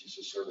 and she's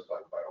a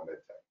certified biomed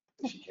tech.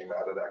 And she came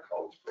out of that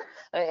college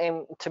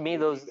program. And to me,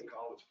 those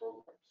college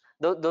programs.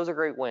 Those are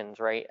great wins,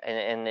 right?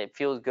 And it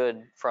feels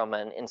good from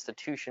an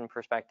institution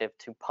perspective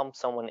to pump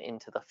someone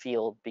into the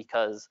field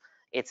because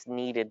it's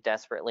needed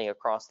desperately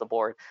across the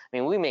board. I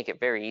mean, we make it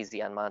very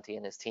easy on Monty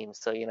and his team.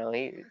 So,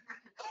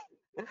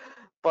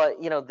 but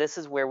this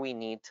is where we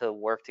need to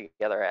work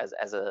together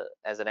as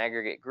an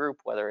aggregate group,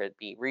 whether it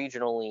be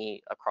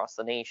regionally across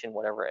the nation,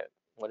 whatever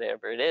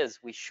it is.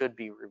 We should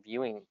be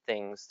reviewing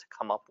things to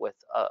come up with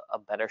a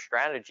better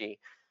strategy,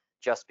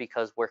 just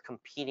because we're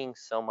competing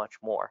so much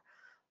more.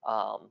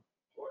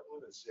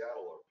 Portland and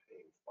Seattle are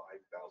paying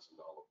 $5,000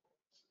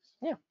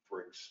 bonuses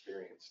for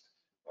experienced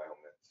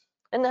biomeds.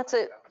 And that's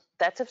it.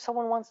 That's if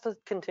someone wants to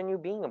continue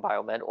being a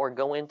biomed or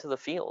go into the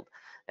field.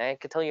 And I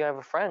could tell you, I have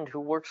a friend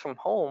who works from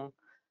home,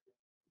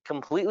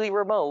 completely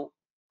remote,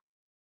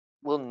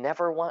 will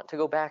never want to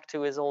go back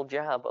to his old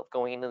job of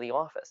going into the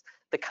office.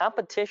 The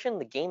competition,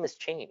 the game has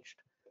changed.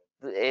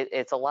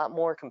 It's a lot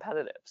more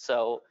competitive.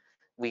 So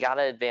we got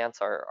to advance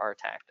our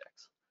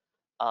tactics.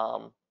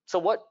 So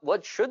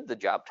what should the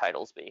job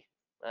titles be?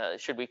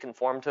 Should we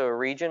conform to a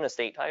region, a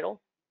state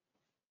title?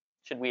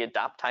 Should we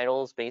adopt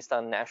titles based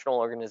on national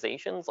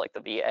organizations like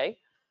the VA?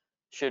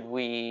 Should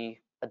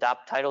we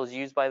adopt titles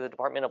used by the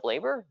Department of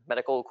Labor,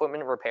 medical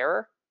equipment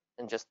repairer,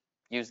 and just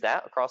use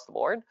that across the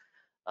board?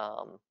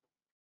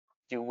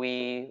 Do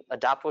we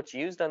adopt what's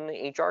used on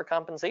the HR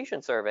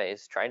compensation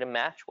surveys, try to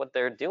match what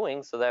they're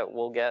doing so that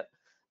we'll get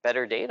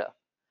better data?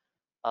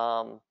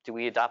 Do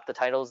we adopt the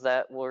titles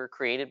that were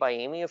created by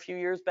Amy a few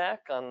years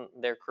back on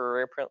their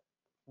career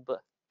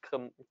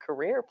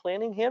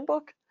planning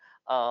handbook?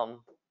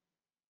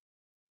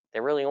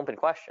 They're really open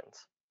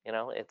questions. I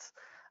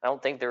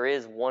don't think there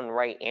is one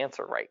right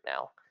answer right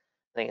now.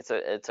 I think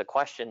it's a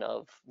question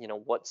of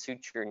what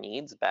suits your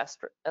needs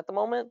best at the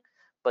moment.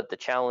 But the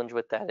challenge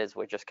with that is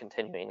we're just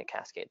continuing to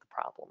cascade the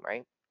problem,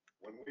 right?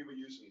 When we were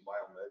using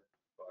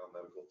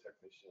biomedical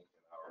technician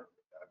in our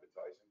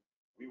advertising,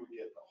 we would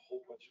get a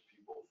whole bunch of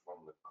people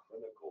from the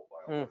clinical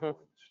biomedical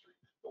industry.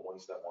 The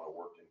ones that want to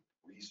work in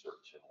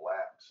research and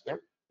labs,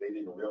 Yep. they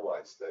didn't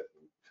realize that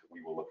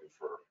we were looking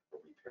for a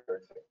repair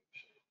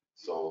technician.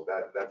 So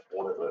that's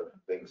one of the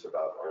things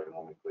about our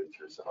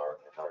nomenclatures and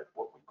our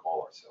what we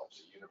call ourselves.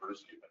 The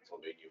University of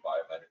Pennsylvania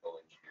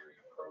Biomedical Engineering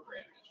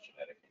program is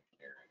genetic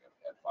engineering. I've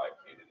had 5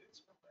 candidates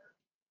from there.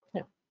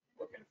 Yeah.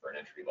 Looking for an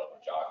entry-level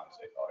job because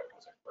they thought it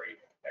was a great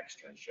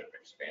externship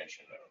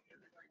expansion of their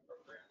degree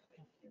program.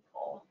 And they keep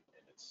calling,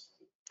 and it's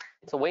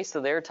It's a waste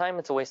of their time.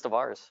 It's a waste of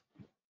ours.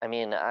 I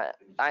mean, I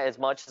as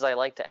much as I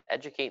like to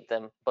educate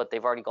them, but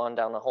they've already gone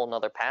down a whole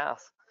nother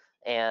path,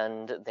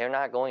 and they're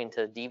not going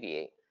to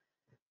deviate,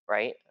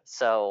 right?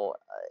 So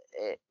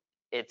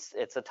it's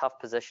a tough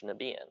position to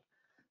be in.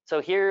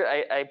 So here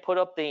I put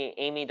up the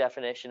AMY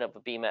definition of a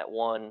BMET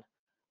 1.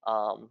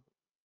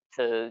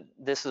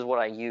 This is what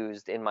I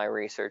used in my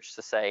research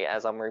to say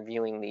as I'm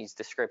reviewing these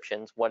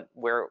descriptions,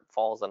 where it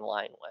falls in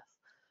line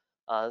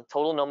with.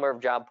 Total number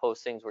of job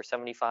postings were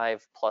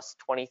 75 plus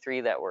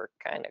 23 that were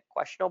kind of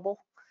questionable.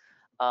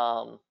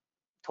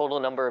 Total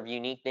number of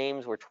unique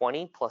names were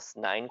 20 plus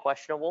 9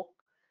 questionable.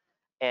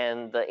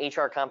 And the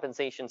HR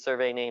compensation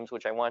survey names,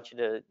 which I want you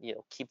to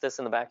keep this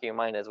in the back of your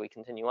mind as we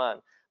continue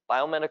on.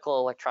 Biomedical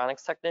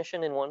electronics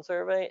technician in one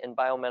survey and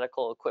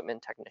biomedical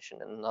equipment technician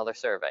in another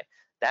survey.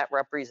 That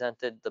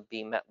represented the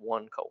BMET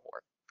 1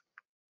 cohort.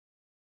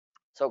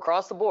 So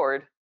across the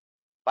board,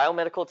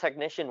 biomedical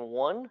technician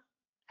 1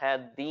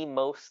 had the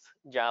most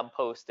job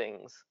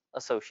postings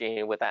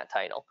associated with that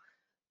title,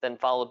 then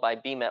followed by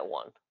BMET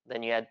 1.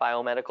 Then you had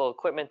biomedical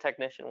equipment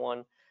technician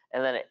 1,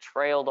 and then it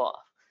trailed off.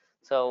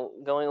 So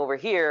going over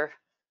here,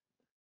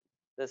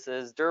 this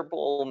is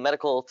durable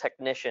medical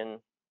technician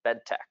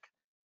bed tech.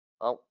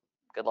 Well,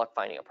 good luck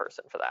finding a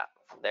person for that.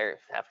 They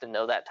have to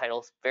know that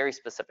title very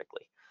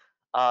specifically.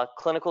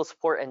 Clinical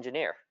support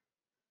engineer.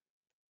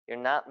 You're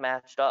not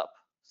matched up.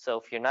 So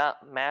if you're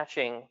not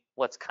matching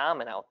what's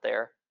common out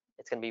there,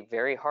 it's going to be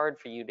very hard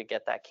for you to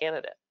get that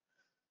candidate.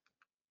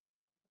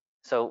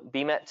 So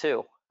BMET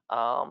 2.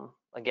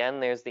 Again,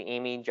 there's the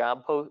AMY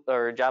job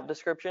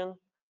description.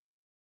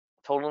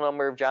 Total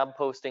number of job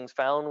postings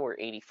found were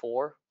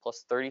 84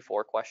 plus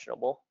 34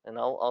 questionable, and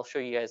I'll show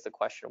you guys the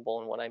questionable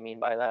and what I mean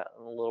by that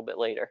a little bit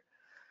later.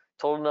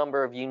 Total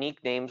number of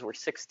unique names were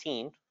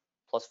 16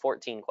 plus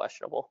 14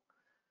 questionable,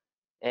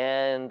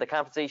 and the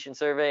compensation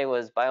survey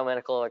was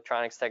biomedical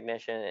electronics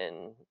technician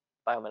and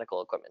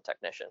biomedical equipment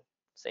technician,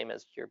 same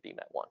as your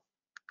BMET 1.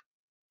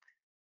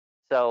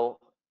 So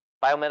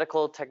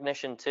biomedical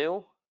technician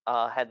 2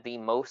 had the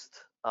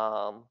most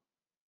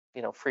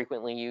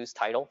frequently used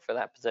title for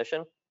that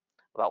position.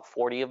 About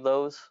 40 of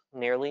those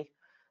nearly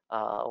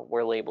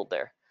were labeled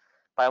there.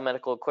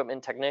 Biomedical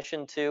equipment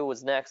technician 2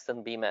 was next,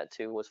 and BMET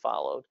 2 was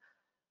followed.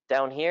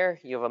 Down here,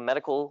 you have a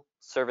medical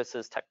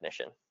services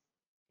technician.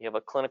 You have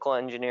a clinical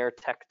engineer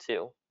tech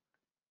 2,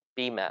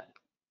 BMET.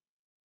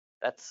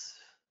 That's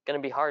going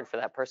to be hard for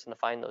that person to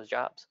find those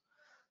jobs.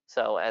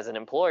 So as an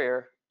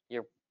employer,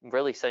 you're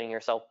really setting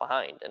yourself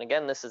behind. And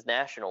again, this is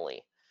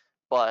nationally,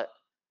 but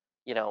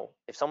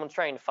if someone's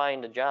trying to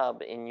find a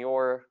job in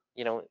your,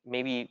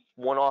 maybe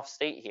one-off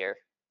state here,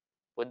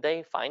 would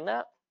they find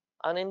that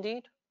on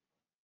Indeed?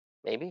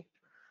 Maybe.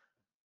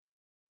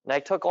 And I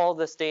took all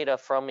this data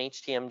from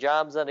HTM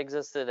jobs that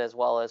existed as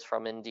well as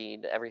from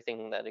Indeed,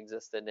 everything that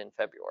existed in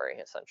February,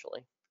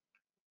 essentially.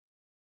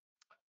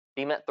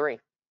 BMET 3.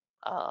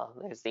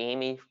 There's the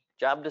AMY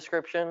job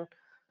description.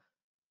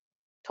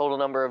 Total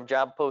number of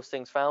job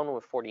postings found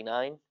were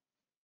 49,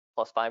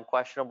 plus 5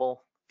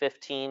 questionable,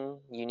 15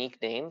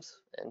 unique names,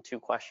 and 2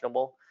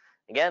 questionable.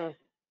 Again,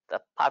 the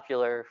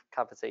popular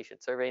compensation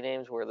survey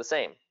names were the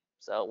same.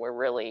 So we're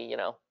really,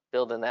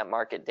 building that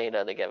market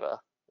data to give a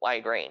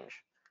wide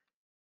range.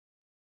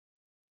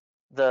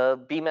 The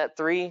BMET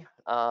 3,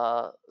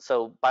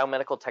 so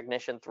biomedical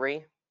technician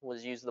 3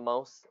 was used the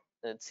most.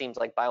 It seems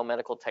like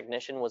biomedical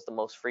technician was the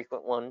most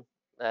frequent one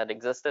that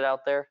existed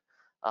out there,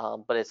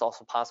 but it's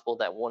also possible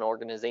that one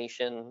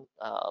organization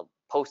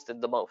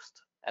posted the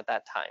most at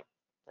that time.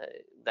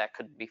 That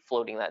could be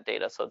floating that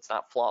data, so it's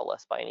not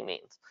flawless by any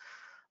means.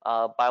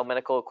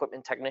 Biomedical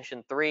equipment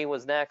technician 3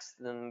 was next,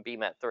 then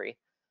BMET 3.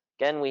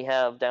 Again, we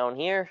have down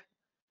here,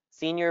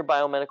 senior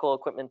biomedical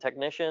equipment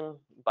technician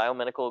 /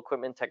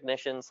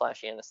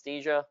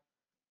 anesthesia.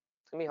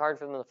 It's gonna be hard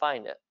for them to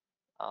find it.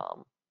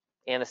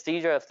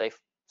 Anesthesia, if they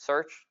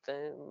search,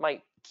 they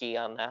might key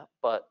on that,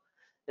 but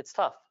it's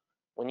tough.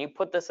 When you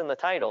put this in the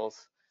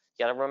titles,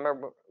 you gotta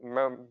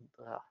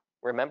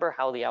remember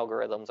how the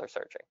algorithms are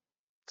searching.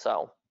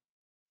 So,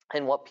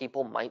 and what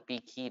people might be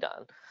keyed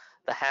on.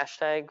 The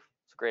hashtag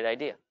is a great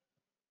idea.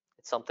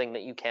 It's something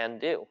that you can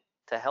do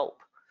to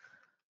help.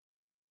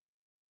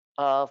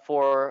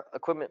 For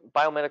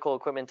biomedical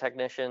equipment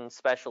technician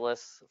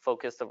specialists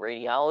focused of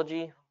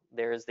radiology,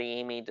 there's the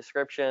AMY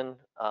description.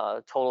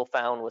 Total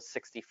found was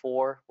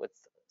 64 with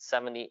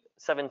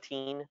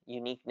 17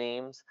 unique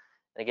names.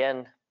 And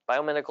again,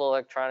 biomedical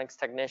electronics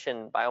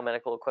technician,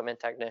 biomedical equipment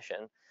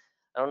technician.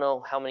 I don't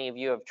know how many of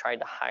you have tried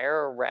to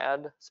hire a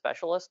rad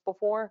specialist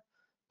before,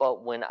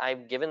 but when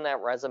I've given that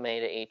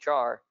resume to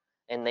HR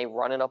and they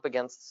run it up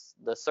against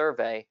the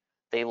survey,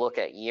 they look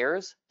at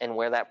years and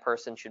where that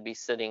person should be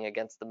sitting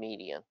against the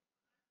median.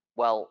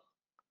 Well,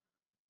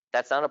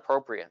 that's not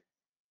appropriate,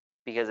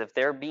 because if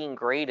they're being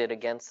graded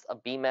against a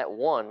BMET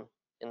 1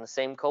 in the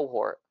same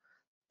cohort,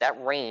 that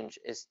range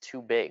is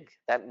too big.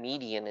 That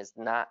median is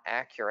not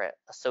accurate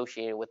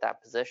associated with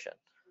that position.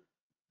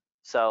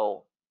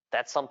 So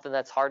that's something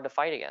that's hard to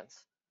fight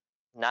against.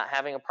 Not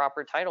having a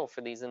proper title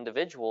for these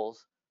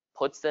individuals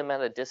puts them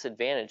at a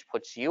disadvantage,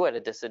 puts you at a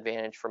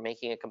disadvantage for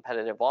making a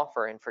competitive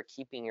offer and for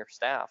keeping your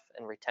staff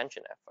and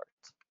retention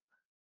efforts.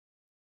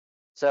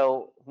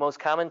 So most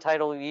common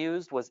title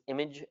used was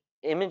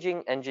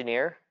imaging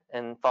engineer,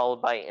 and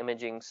followed by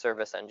imaging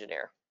service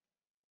engineer.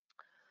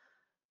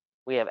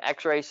 We have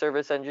X-ray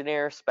service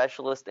engineer,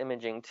 specialist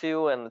imaging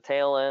 2, and the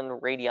tail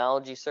end,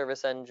 radiology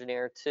service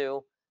engineer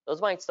 2.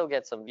 Those might still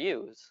get some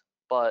views,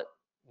 but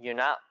you're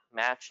not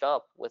matched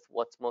up with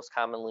what's most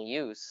commonly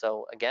used.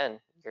 So again,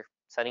 you're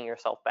setting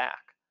yourself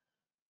back.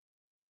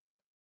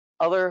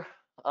 Other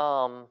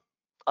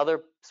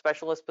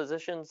specialist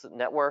positions,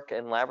 network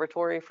and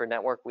laboratory. For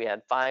network, we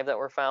had 5 that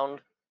were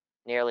found.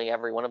 Nearly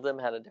every one of them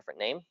had a different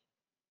name.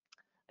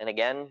 And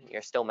again,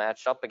 you're still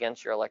matched up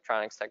against your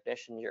electronics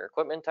technician, your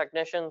equipment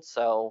technician.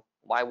 So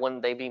why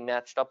wouldn't they be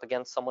matched up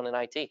against someone in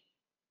IT?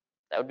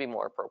 That would be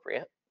more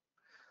appropriate.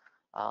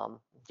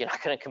 You're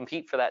not going to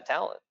compete for that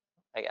talent,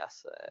 I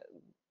guess.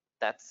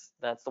 That's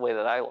the way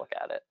that I look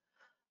at it.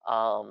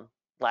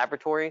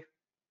 Laboratory,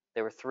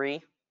 there were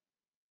 3,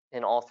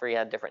 and all 3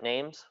 had different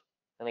names.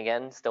 And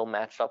again, still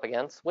matched up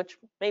against, which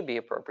may be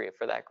appropriate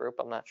for that group,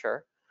 I'm not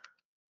sure.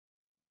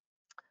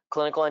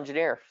 Clinical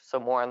engineer, so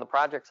more on the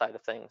project side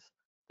of things.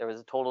 There was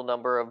a total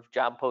number of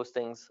job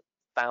postings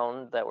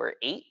found that were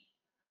 8.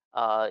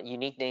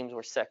 Unique names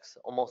were 6.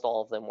 Almost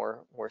all of them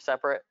were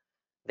separate.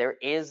 There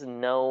is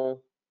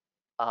no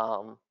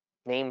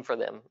name for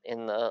them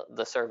in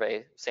the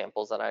survey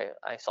samples that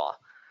I saw.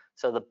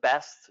 So the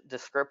best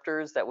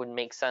descriptors that would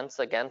make sense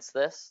against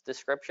this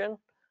description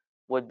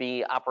would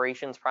be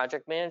operations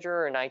project manager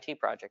or an IT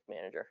project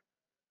manager.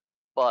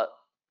 But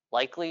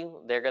likely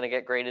they're going to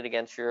get graded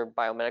against your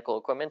biomedical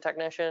equipment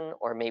technician,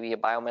 or maybe a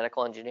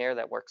biomedical engineer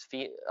that works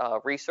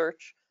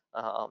research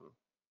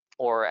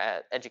or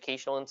at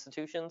educational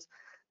institutions.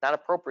 Not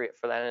appropriate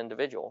for that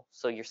individual.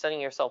 So you're setting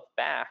yourself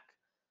back,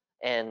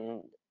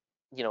 and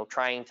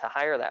trying to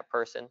hire that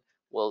person.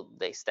 Will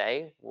they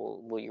stay?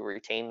 Will you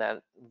retain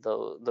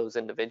those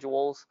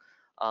individuals?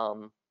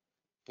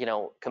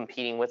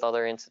 Competing with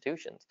other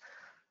institutions,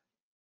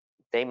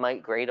 they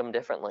might grade them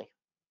differently.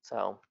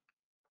 So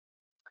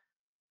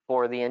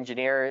for the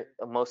engineer,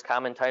 most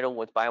common title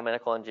was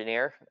biomedical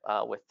engineer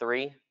with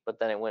 3, but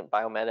then it went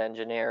biomed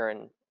engineer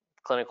and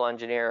clinical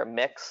engineer, a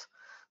mix.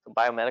 So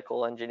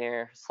biomedical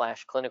engineer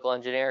 / clinical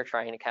engineer,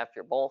 trying to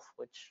capture both,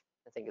 which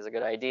I think is a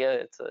good idea.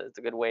 It's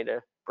a good way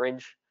to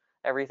bridge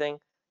everything.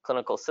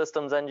 Clinical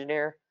systems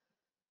engineer,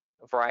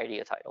 a variety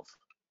of titles.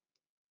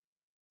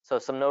 So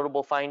some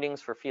notable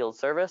findings for field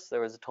service.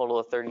 There was a total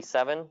of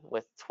 37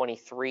 with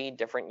 23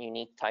 different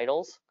unique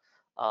titles.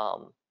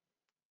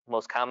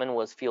 Most common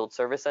was field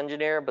service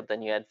engineer, but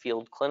then you had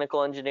field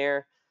clinical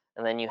engineer,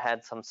 and then you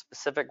had some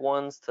specific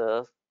ones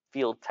to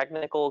field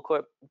technical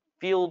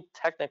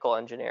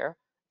engineer,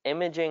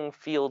 imaging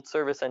field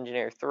service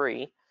engineer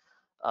 3,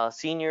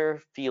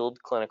 senior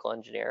field clinical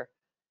engineer.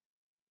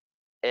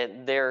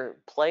 Their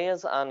play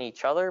is on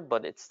each other,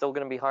 but it's still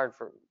going to be hard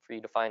for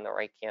you to find the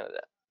right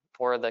candidate,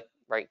 or the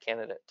right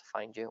candidate to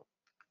find you.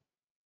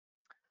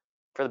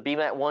 For the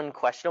BMAT 1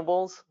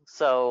 questionables,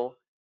 so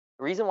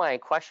the reason why I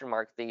question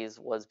marked these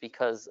was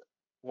because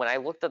when I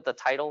looked at the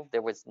title,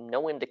 there was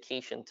no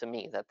indication to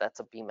me that that's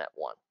a BMAT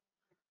 1.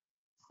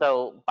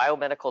 So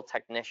biomedical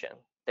technician,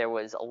 there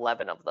was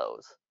 11 of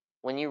those.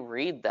 When you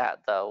read that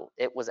though,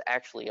 it was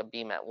actually a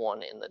BMAT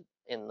 1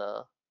 in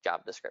the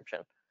job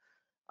description.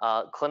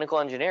 Clinical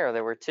engineer,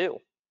 there were 2.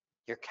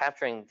 You're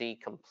capturing the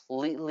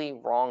completely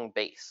wrong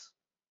base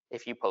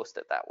if you post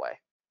it that way.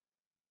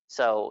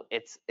 So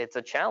it's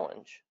a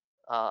challenge.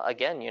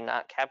 Again, you're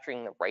not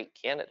capturing the right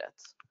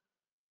candidates.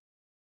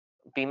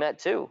 BMET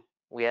 2,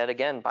 we had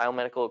again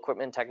biomedical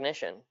equipment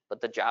technician,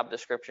 but the job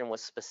description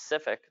was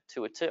specific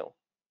to a 2.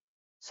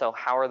 So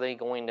how are they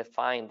going to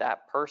find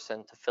that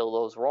person to fill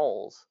those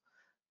roles?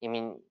 I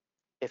mean,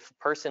 if a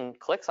person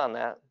clicks on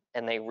that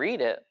and they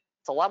read it,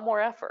 it's a lot more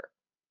effort.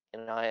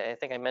 I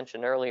think I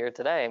mentioned earlier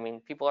today, I mean,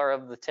 people are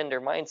of the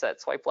Tinder mindset,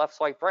 swipe left,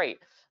 swipe right.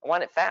 I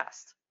want it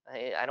fast.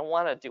 I don't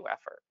want to do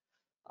effort.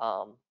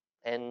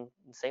 And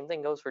the same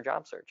thing goes for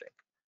job searching.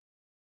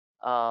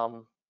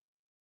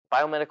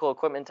 Biomedical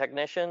equipment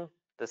technician,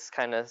 this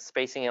kind of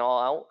spacing it all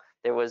out.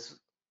 There was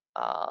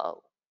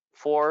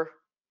 4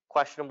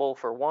 questionable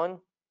for 1.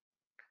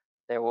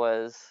 There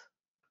was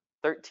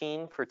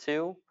 13 for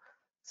 2.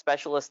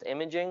 Specialist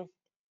imaging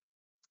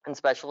and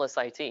specialist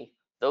IT.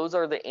 Those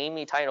are the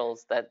AMY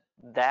titles that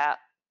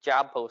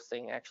job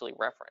posting actually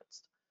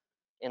referenced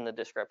in the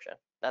description.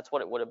 That's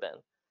what it would have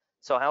been.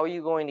 So how are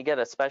you going to get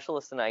a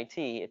specialist in IT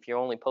if you're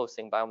only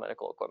posting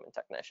biomedical equipment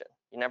technician?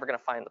 You're never going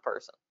to find the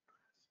person.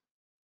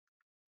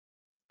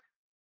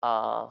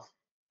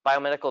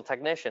 Biomedical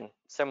technician,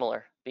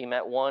 similar.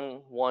 BMET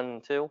 1,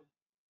 1, 2,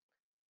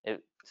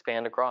 it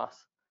spanned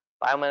across.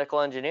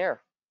 Biomedical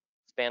engineer,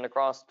 spanned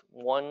across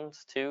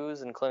 1s,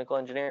 2s, and clinical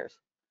engineers.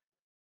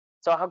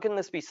 So how can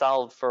this be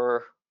solved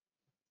for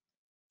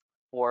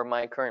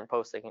my current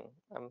posting?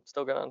 I'm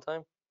still good on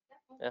time?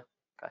 Yeah,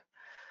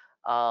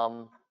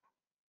 okay.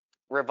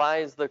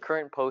 Revise the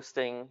current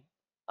posting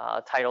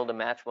title to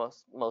match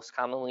most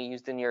commonly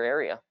used in your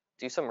area.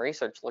 Do some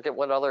research. Look at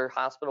what other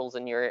hospitals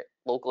in your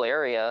local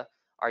area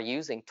are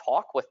using.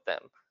 Talk with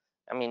them.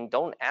 I mean,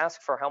 don't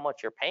ask for how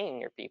much you're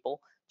paying your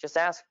people. Just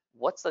ask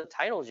what's the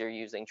titles you're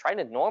using. Try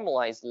to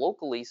normalize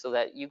locally so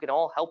that you can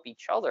all help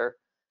each other.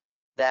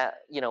 That,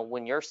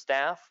 when your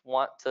staff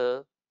want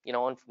to,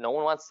 and no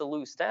one wants to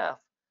lose staff,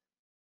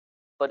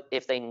 but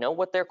if they know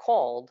what they're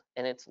called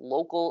and it's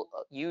local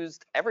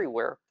used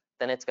everywhere,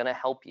 then it's going to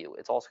help you.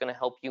 It's also going to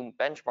help you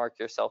benchmark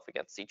yourself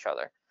against each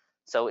other.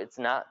 So it's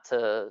not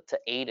to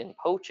aid in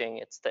poaching,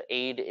 it's to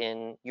aid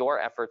in your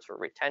efforts for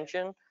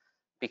retention,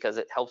 because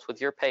it helps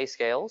with your pay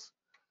scales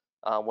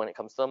when it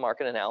comes to the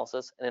market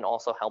analysis, and it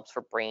also helps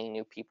for bringing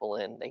new people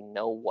in. They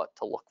know what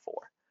to look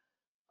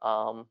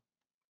for.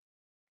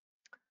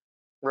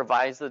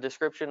 Revise the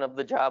description of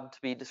the job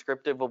to be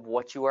descriptive of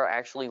what you are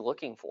actually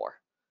looking for.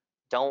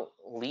 Don't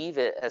leave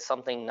it as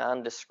something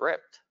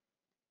nondescript.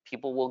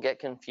 People will get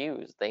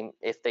confused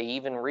if they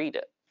even read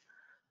it.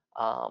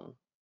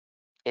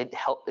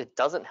 It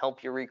doesn't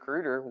help your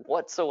recruiter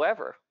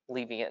whatsoever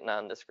leaving it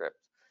nondescript.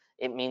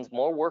 It means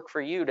more work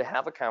for you to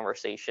have a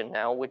conversation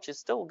now, which is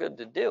still good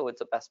to do.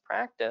 It's a best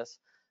practice,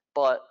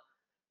 but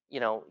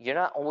you're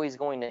not always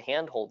going to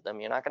handhold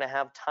them. You're not going to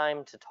have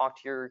time to talk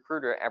to your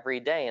recruiter every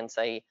day and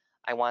say,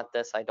 I want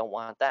this, I don't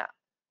want that.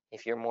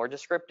 If you're more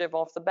descriptive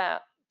off the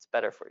bat, it's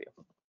better for you.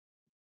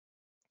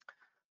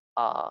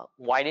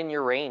 Widen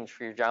your range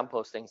for your job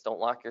postings. Don't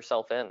lock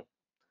yourself in.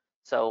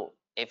 So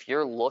if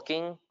you're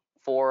looking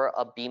for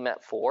a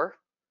BMET 4,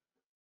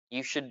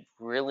 you should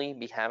really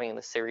be having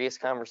the serious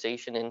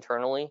conversation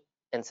internally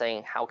and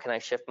saying, how can I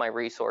shift my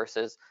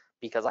resources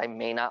because I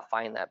may not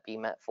find that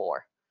BMET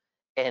 4?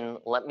 And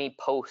let me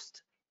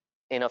post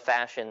in a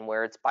fashion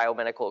where it's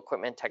biomedical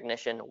equipment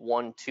technician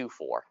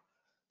 124,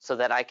 so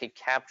that I could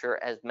capture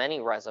as many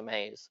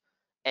resumes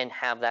and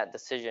have that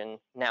decision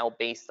now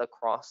based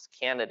across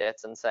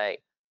candidates and say,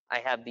 I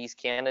have these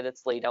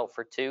candidates laid out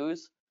for 2s.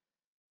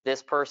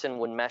 This person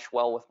would mesh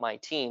well with my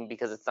team,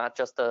 because it's not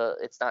just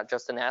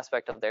an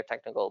aspect of their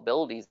technical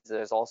abilities.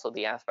 There's also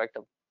the aspect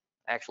of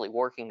actually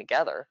working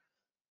together.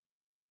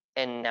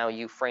 And now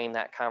you frame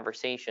that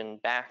conversation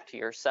back to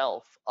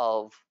yourself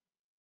of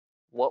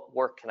what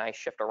work can I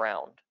shift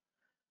around.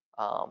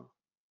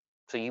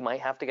 So you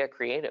might have to get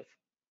creative.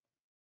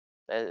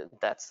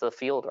 That's the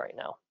field right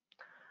now.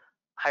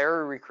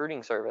 Hire a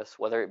recruiting service,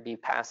 whether it be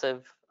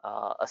passive,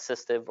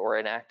 assistive, or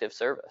an active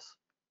service.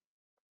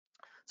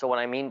 So what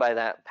I mean by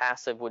that,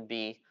 passive would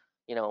be,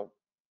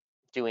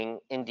 doing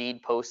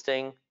Indeed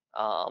posting,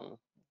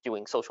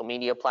 doing social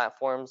media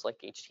platforms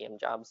like HTM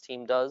Jobs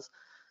team does.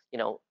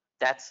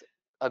 That's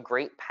a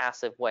great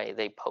passive way.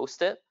 They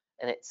post it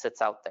and it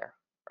sits out there,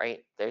 right?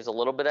 There's a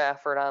little bit of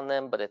effort on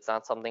them, but it's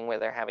not something where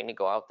they're having to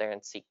go out there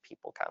and seek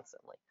people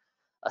constantly.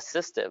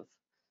 Assistive,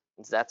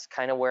 that's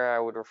kind of where I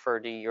would refer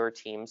to your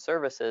team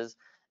services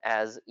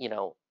as,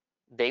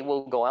 they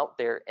will go out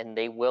there and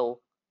they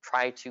will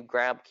try to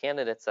grab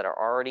candidates that are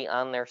already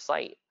on their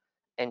site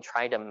and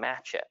try to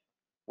match it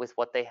with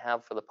what they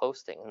have for the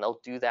posting. And they'll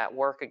do that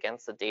work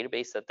against the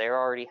database that they're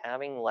already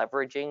having,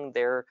 leveraging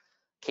their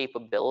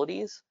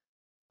capabilities,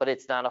 but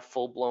it's not a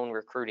full-blown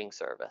recruiting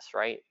service,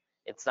 right?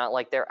 It's not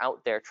like they're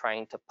out there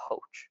trying to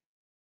poach.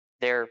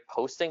 They're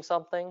posting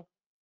something,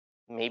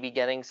 maybe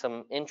getting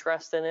some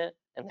interest in it,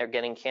 and they're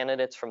getting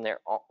candidates from their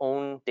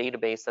own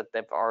database that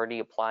they've already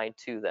applied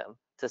to them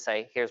to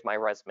say, here's my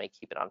resume,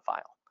 keep it on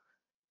file.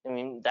 I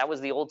mean, that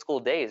was the old school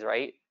days,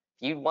 right?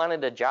 If you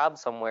wanted a job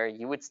somewhere,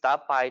 you would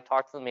stop by,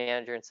 talk to the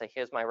manager and say,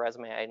 here's my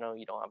resume, I know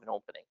you don't have an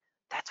opening.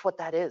 That's what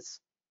that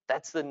is.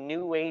 That's the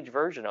new age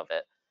version of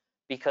it,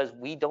 because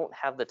we don't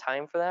have the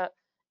time for that,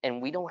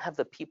 and we don't have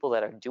the people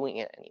that are doing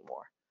it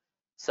anymore.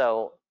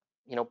 So,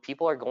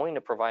 people are going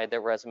to provide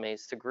their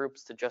resumes to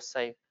groups to just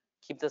say,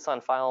 keep this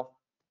on file,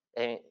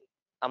 and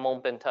I'm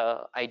open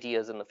to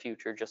ideas in the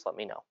future, just let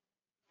me know.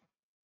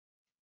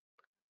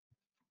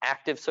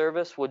 Active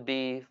service would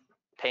be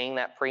paying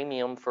that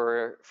premium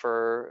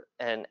for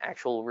an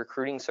actual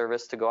recruiting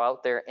service to go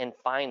out there and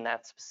find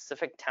that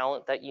specific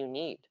talent that you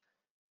need.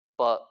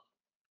 But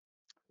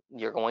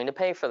you're going to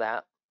pay for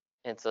that.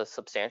 It's a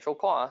substantial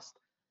cost,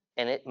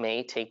 and it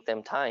may take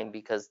them time,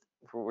 because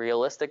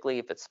realistically,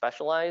 if it's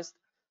specialized,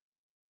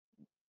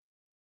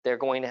 they're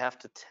going to have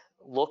to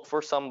look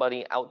for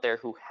somebody out there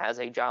who has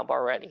a job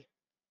already,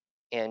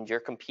 and you're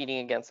competing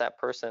against that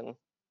person's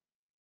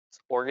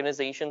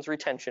organization's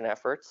retention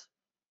efforts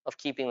of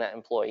keeping that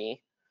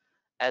employee,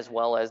 as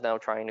well as now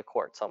trying to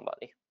court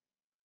somebody.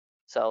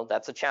 So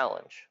that's a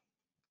challenge.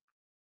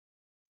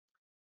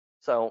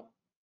 So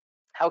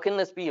How can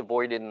this be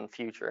avoided in the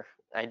future?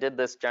 I did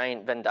this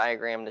giant Venn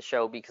diagram to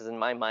show, because in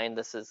my mind,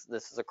 this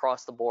is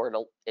across the board.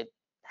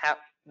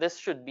 This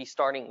should be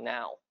starting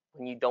now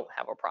when you don't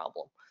have a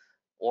problem,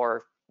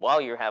 or while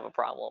you have a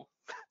problem.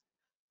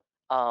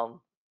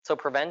 So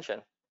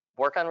prevention,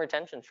 work on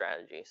retention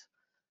strategies,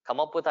 come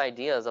up with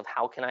ideas of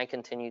how can I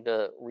continue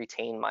to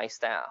retain my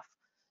staff.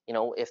 You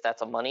know, if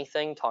that's a money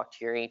thing, talk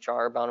to your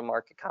HR about a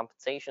market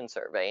compensation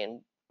survey and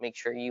make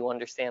sure you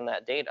understand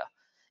that data.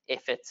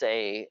 If it's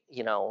a,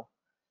 you know,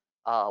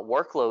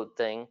 workload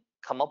thing,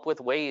 come up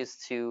with ways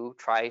to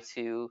try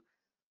to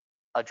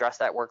address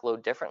that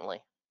workload differently.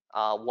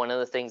 One of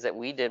the things that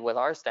we did with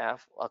our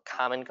staff, a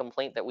common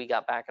complaint that we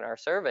got back in our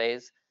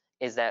surveys,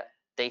 is that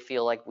they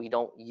feel like we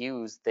don't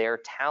use their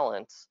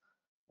talents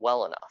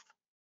well enough,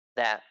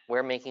 that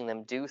we're making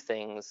them do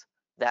things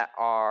that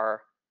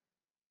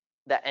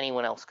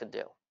anyone else could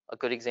do. A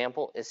good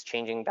example is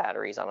changing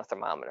batteries on a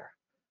thermometer.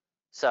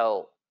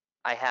 So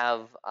I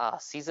have a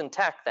seasoned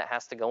tech that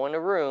has to go into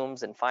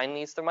rooms and find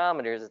these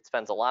thermometers. It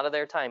spends a lot of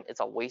their time.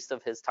 It's a waste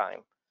of his time,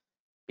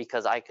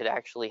 because I could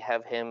actually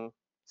have him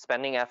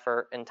spending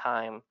effort and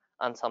time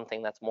on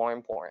something that's more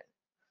important.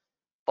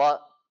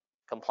 But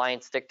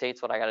compliance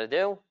dictates what I got to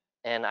do,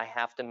 and I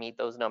have to meet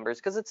those numbers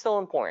because it's still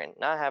important.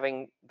 Not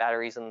having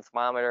batteries in the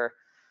thermometer,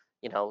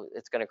 you know,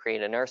 it's going to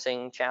create a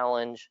nursing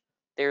challenge.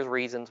 There's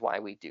reasons why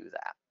we do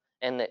that,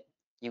 and that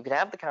you could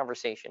have the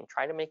conversation,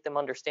 try to make them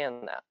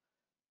understand that,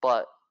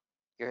 but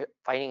you're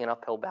fighting an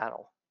uphill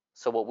battle.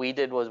 So what we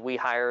did was we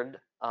hired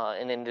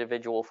an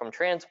individual from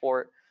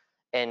transport,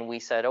 and we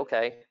said,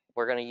 okay,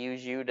 we're going to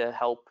use you to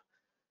help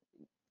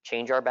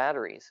change our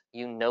batteries.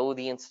 You know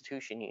the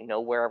institution, you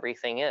know where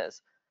everything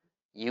is.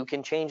 You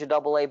can change a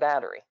AA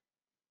battery.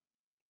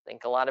 I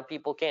think a lot of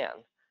people can.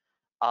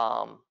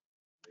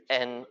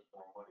 And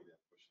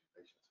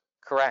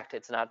correct,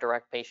 it's not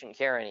direct patient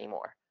care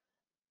anymore.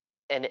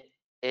 And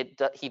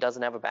he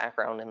doesn't have a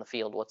background in the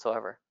field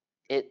whatsoever.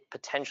 It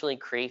potentially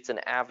creates an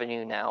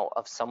avenue now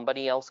of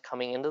somebody else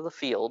coming into the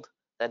field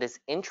that is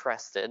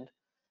interested,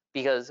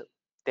 because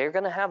they're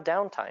going to have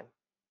downtime.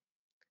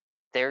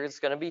 There's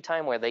going to be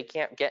time where they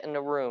can't get into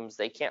rooms,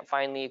 they can't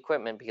find the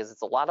equipment because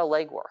it's a lot of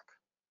legwork.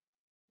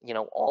 You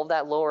know, all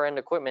that lower end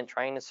equipment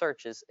trying to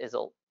search is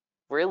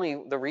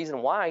really the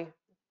reason why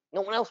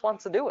no one else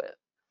wants to do it.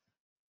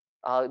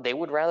 They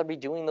would rather be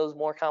doing those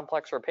more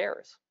complex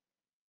repairs.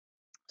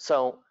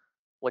 So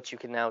what you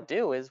can now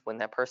do is, when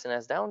that person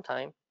has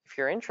downtime, if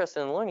you're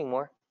interested in learning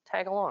more,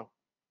 tag along,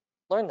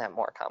 learn that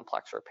more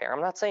complex repair. I'm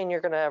not saying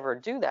you're going to ever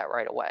do that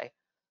right away,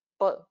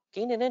 but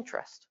gain an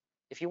interest.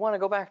 If you want to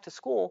go back to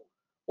school,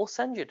 we'll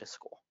send you to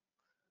school.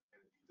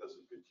 And if he does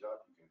a good job,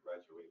 you can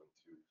graduate him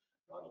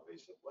to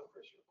non-invasive blood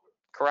pressure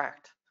equipment.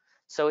 Correct.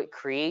 So it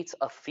creates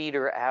a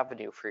feeder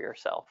avenue for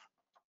yourself.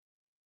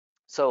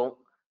 So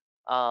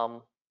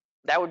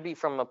that would be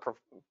from a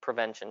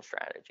prevention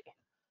strategy.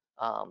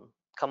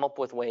 Come up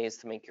with ways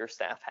to make your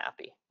staff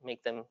happy,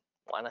 make them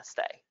want to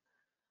stay.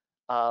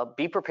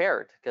 Be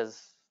prepared,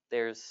 because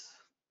there's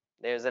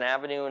an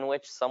avenue in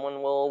which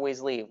someone will always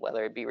leave,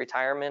 whether it be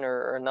retirement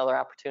or another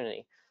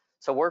opportunity.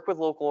 So work with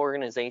local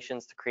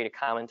organizations to create a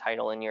common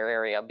title in your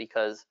area,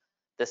 because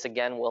this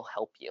again will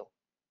help you.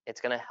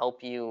 It's going to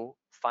help you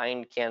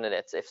find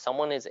candidates. If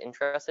someone is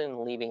interested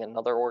in leaving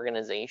another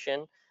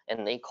organization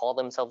and they call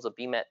themselves a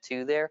BMET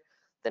 2 there,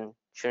 then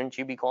shouldn't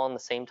you be calling the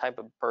same type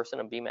of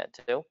person a BMET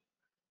 2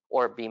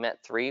 or a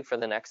BMET 3 for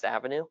the next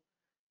avenue?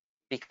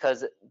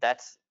 Because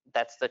that's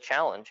the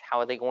challenge. How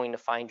are they going to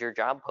find your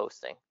job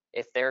posting?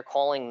 If they're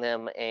calling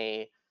them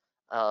a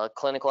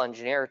clinical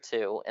engineer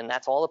 2, and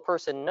that's all the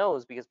person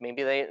knows, because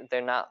maybe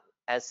they're not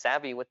as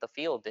savvy with the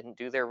field, didn't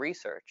do their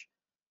research,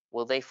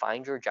 will they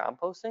find your job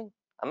posting?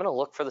 I'm going to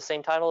look for the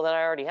same title that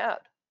I already had.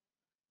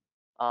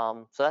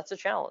 So that's a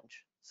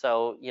challenge.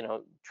 So, you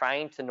know,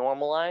 trying to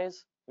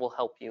normalize will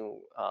help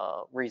you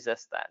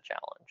resist that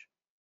challenge.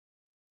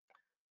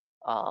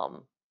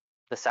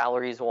 The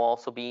salaries will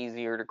also be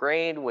easier to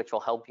grade, which will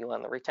help you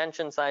on the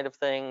retention side of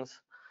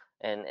things,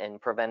 and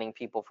preventing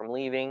people from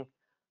leaving,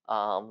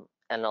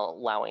 and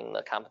allowing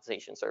the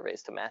compensation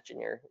surveys to match in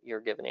your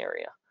given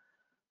area.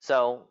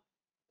 So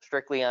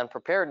strictly on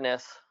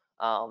preparedness,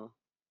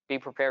 be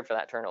prepared for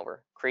that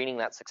turnover, creating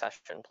that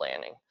succession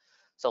planning.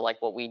 So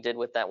like what we did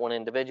with that one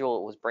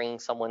individual, it was bringing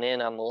someone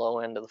in on the low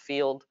end of the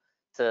field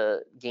to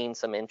gain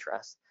some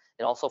interest.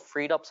 It also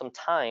freed up some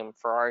time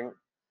for our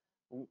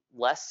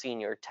less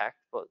senior tech,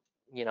 but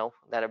you know,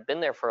 that have been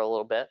there for a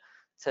little bit,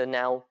 to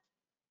now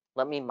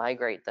let me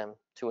migrate them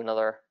to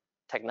another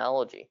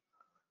technology.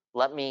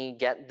 Let me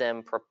get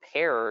them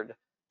prepared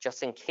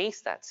just in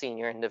case that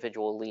senior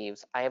individual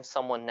leaves. I have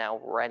someone now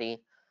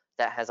ready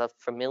that has a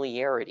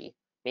familiarity,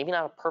 maybe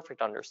not a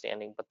perfect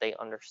understanding, but they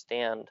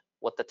understand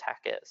what the tech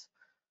is.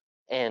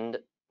 And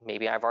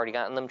maybe I've already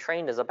gotten them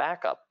trained as a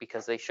backup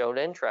because they showed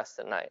interest,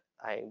 and I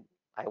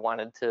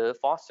wanted to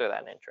foster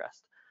that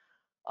interest.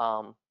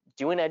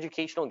 Do an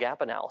educational gap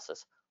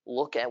analysis.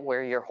 Look at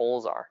where your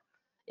holes are.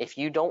 If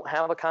you don't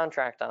have a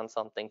contract on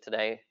something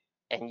today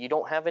and you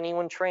don't have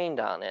anyone trained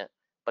on it,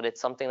 but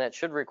it's something that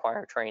should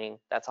require training,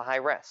 that's a high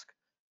risk.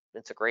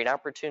 It's a great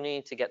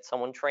opportunity to get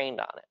someone trained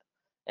on it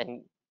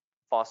and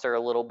foster a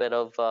little bit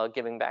of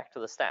giving back to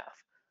the staff.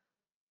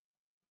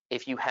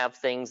 If you have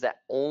things that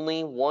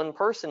only one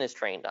person is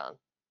trained on,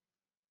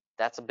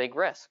 that's a big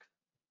risk.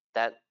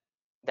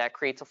 That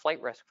creates a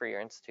flight risk for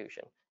your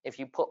institution. If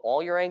you put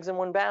all your eggs in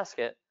one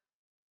basket,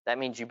 that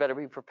means you better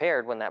be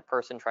prepared when that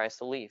person tries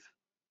to leave.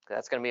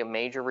 That's going to be a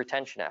major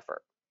retention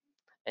effort,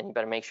 and you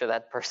better make sure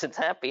that person's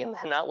happy and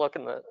they're not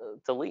looking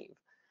to leave.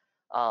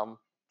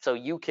 So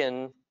you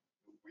can.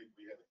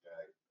 We had a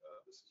guy,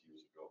 this is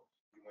years ago,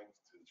 he went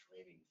to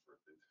training to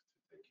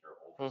take care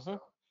of ultrasound.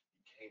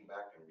 He came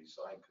back and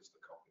resigned because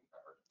the company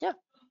hired him.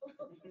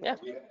 Yeah.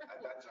 Yeah.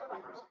 At that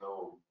time, there was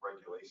no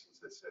regulations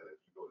that said if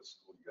you go to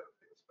school, you got to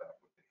pay us back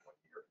within 1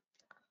 year.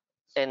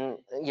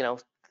 And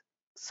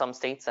some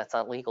states that's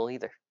not legal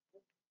either.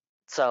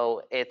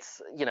 So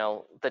it's,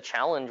 the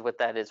challenge with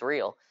that is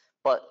real,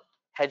 but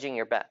hedging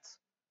your bets,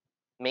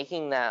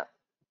 making that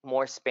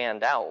more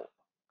spanned out,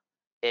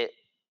 it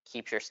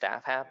keeps your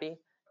staff happy.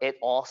 It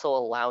also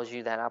allows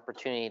you that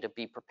opportunity to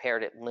be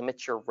prepared. It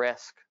limits your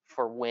risk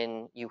for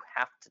when you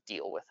have to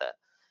deal with it.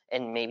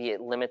 And maybe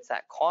it limits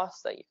that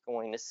cost that you're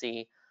going to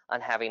see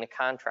on having a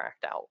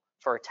contract out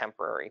for a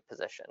temporary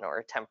position or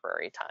a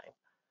temporary time.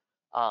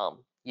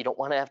 You don't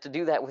want to have to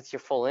do that with your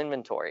full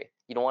inventory.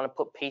 You don't want to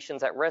put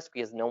patients at risk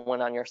because no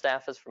one on your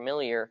staff is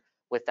familiar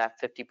with that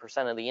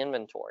 50% of the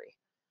inventory.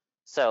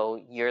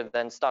 So you're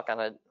then stuck on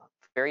a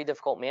very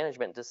difficult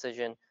management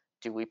decision.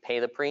 Do we pay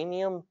the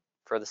premium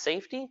for the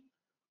safety,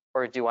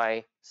 or do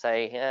I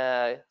say,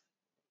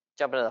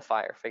 jump into the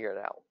fire, figure it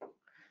out?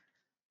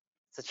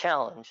 It's a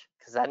challenge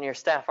because then your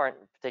staff aren't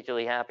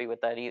particularly happy with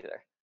that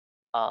either.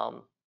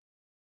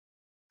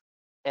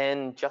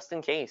 And just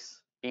in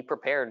case, be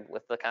prepared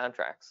with the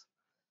contracts.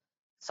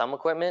 Some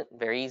equipment,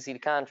 very easy to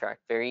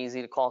contract, very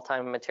easy to call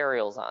time and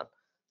materials on.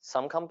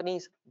 Some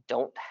companies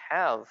don't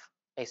have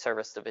a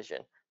service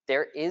division.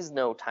 There is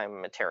no time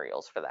and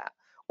materials for that,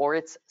 or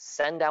it's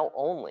send out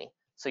only.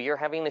 So you're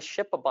having to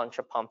ship a bunch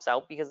of pumps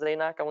out because they're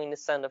not going to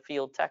send a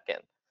field tech in.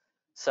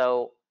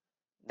 So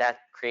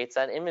that creates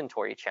that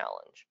inventory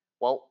challenge.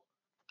 Well,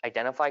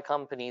 identify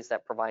companies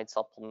that provide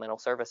supplemental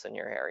service in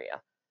your area.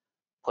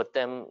 Put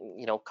them,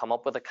 come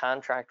up with a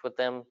contract with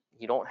them.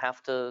 You don't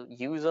have to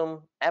use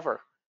them ever.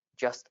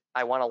 Just,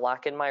 I want to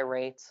lock in my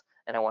rates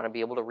and I want to be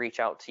able to reach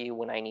out to you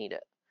when I need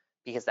it,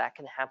 because that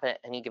can happen at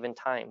any given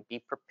time. Be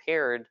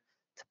prepared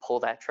to pull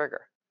that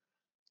trigger.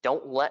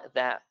 Don't let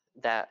that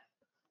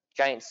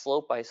giant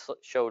slope I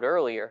showed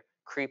earlier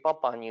creep up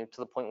on you to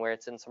the point where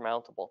it's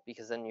insurmountable,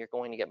 because then you're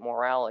going to get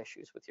morale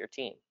issues with your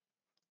team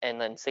and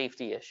then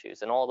safety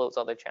issues and all those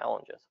other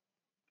challenges.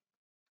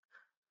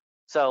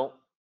 So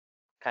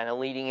kind of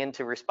leading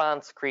into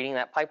response, creating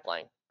that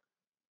pipeline,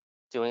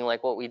 doing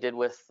like what we did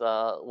with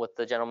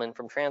the gentleman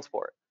from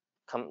transport,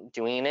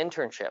 doing an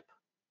internship,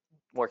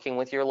 working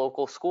with your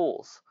local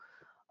schools,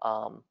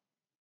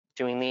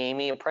 doing the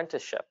Amy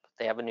apprenticeship.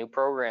 They have a new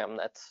program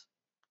that's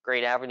a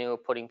great avenue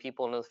of putting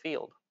people into the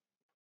field.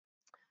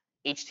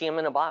 HTM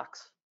in a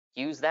box,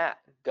 use that.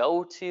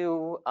 Go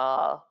to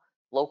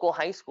local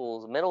high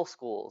schools, middle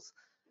schools,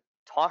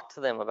 talk to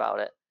them about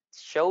it,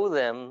 show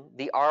them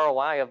the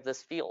ROI of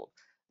this field.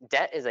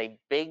 Debt is a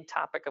big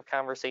topic of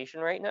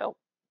conversation right now,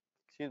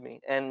 excuse me,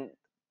 and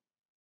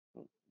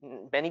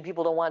many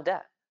people don't want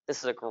debt. This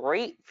is a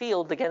great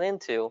field to get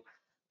into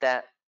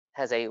that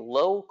has a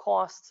low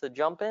cost to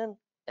jump in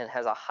and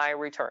has a high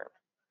return.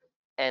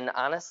 And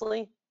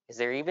honestly, is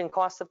there even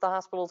cost if the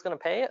hospital is going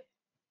to pay it?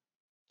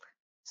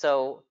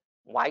 So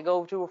why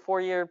go to a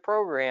 4-year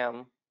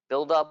program,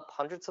 build up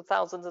hundreds of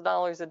thousands of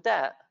dollars of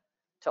debt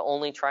to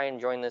only try and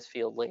join this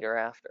field later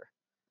after?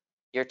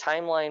 Your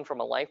timeline from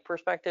a life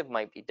perspective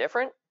might be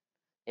different.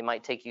 It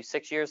might take you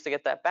 6 years to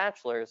get that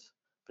bachelor's,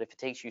 but if it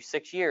takes you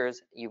 6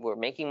 years, you were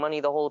making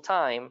money the whole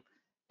time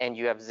and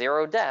you have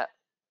zero debt,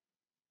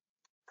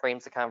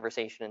 frames the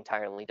conversation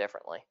entirely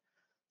differently.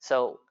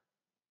 So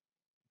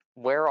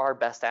where are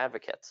best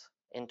advocates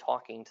in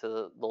talking to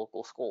the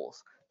local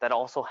schools? That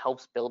also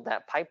helps build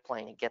that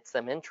pipeline. It gets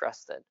them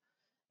interested.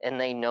 And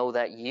they know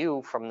that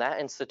you from that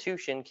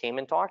institution came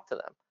and talked to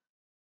them.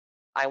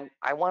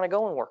 I want to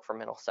go and work for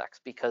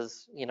Middlesex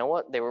because you know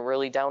what? They were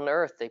really down to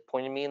earth. They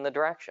pointed me in the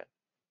direction.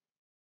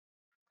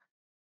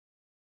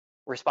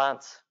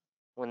 Response,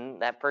 when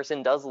that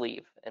person does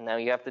leave and now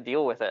you have to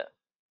deal with it,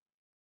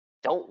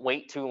 don't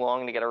wait too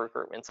long to get a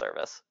recruitment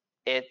service.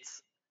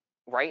 It's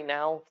right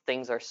now,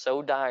 things are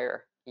so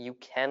dire, you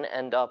can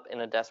end up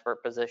in a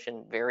desperate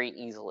position very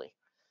easily.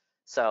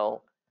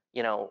 So,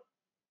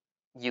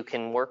 you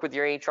can work with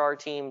your HR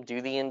team,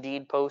 do the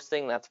Indeed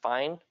posting, that's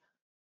fine.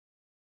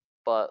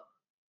 But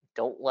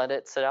don't let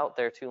it sit out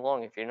there too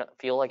long. If you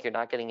feel like you're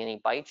not getting any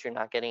bites, you're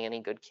not getting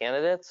any good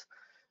candidates,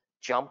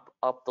 jump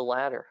up the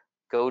ladder.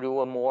 Go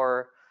to a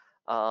more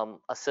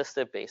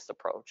assistive-based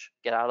approach.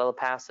 Get out of the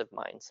passive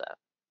mindset.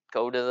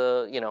 Go to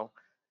the,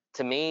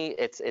 to me,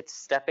 it's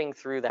stepping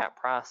through that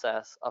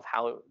process of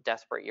how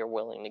desperate you're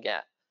willing to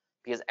get,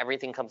 because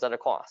everything comes at a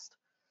cost.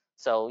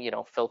 So,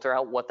 filter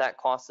out what that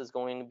cost is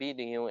going to be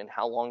to you and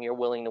how long you're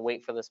willing to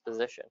wait for this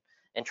position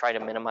and try to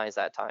minimize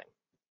that time.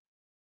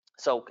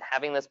 So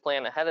having this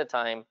plan ahead of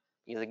time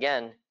is,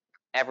 again,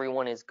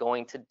 everyone is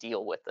going to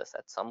deal with this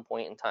at some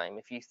point in time.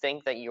 If you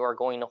think that you are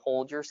going to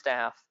hold your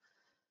staff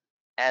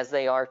as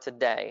they are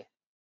today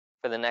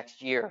for the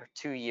next year,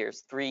 2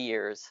 years, 3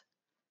 years,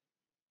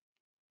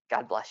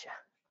 God bless you.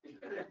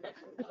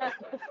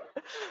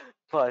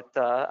 But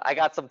I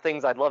got some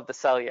things I'd love to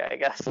sell you, I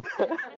guess.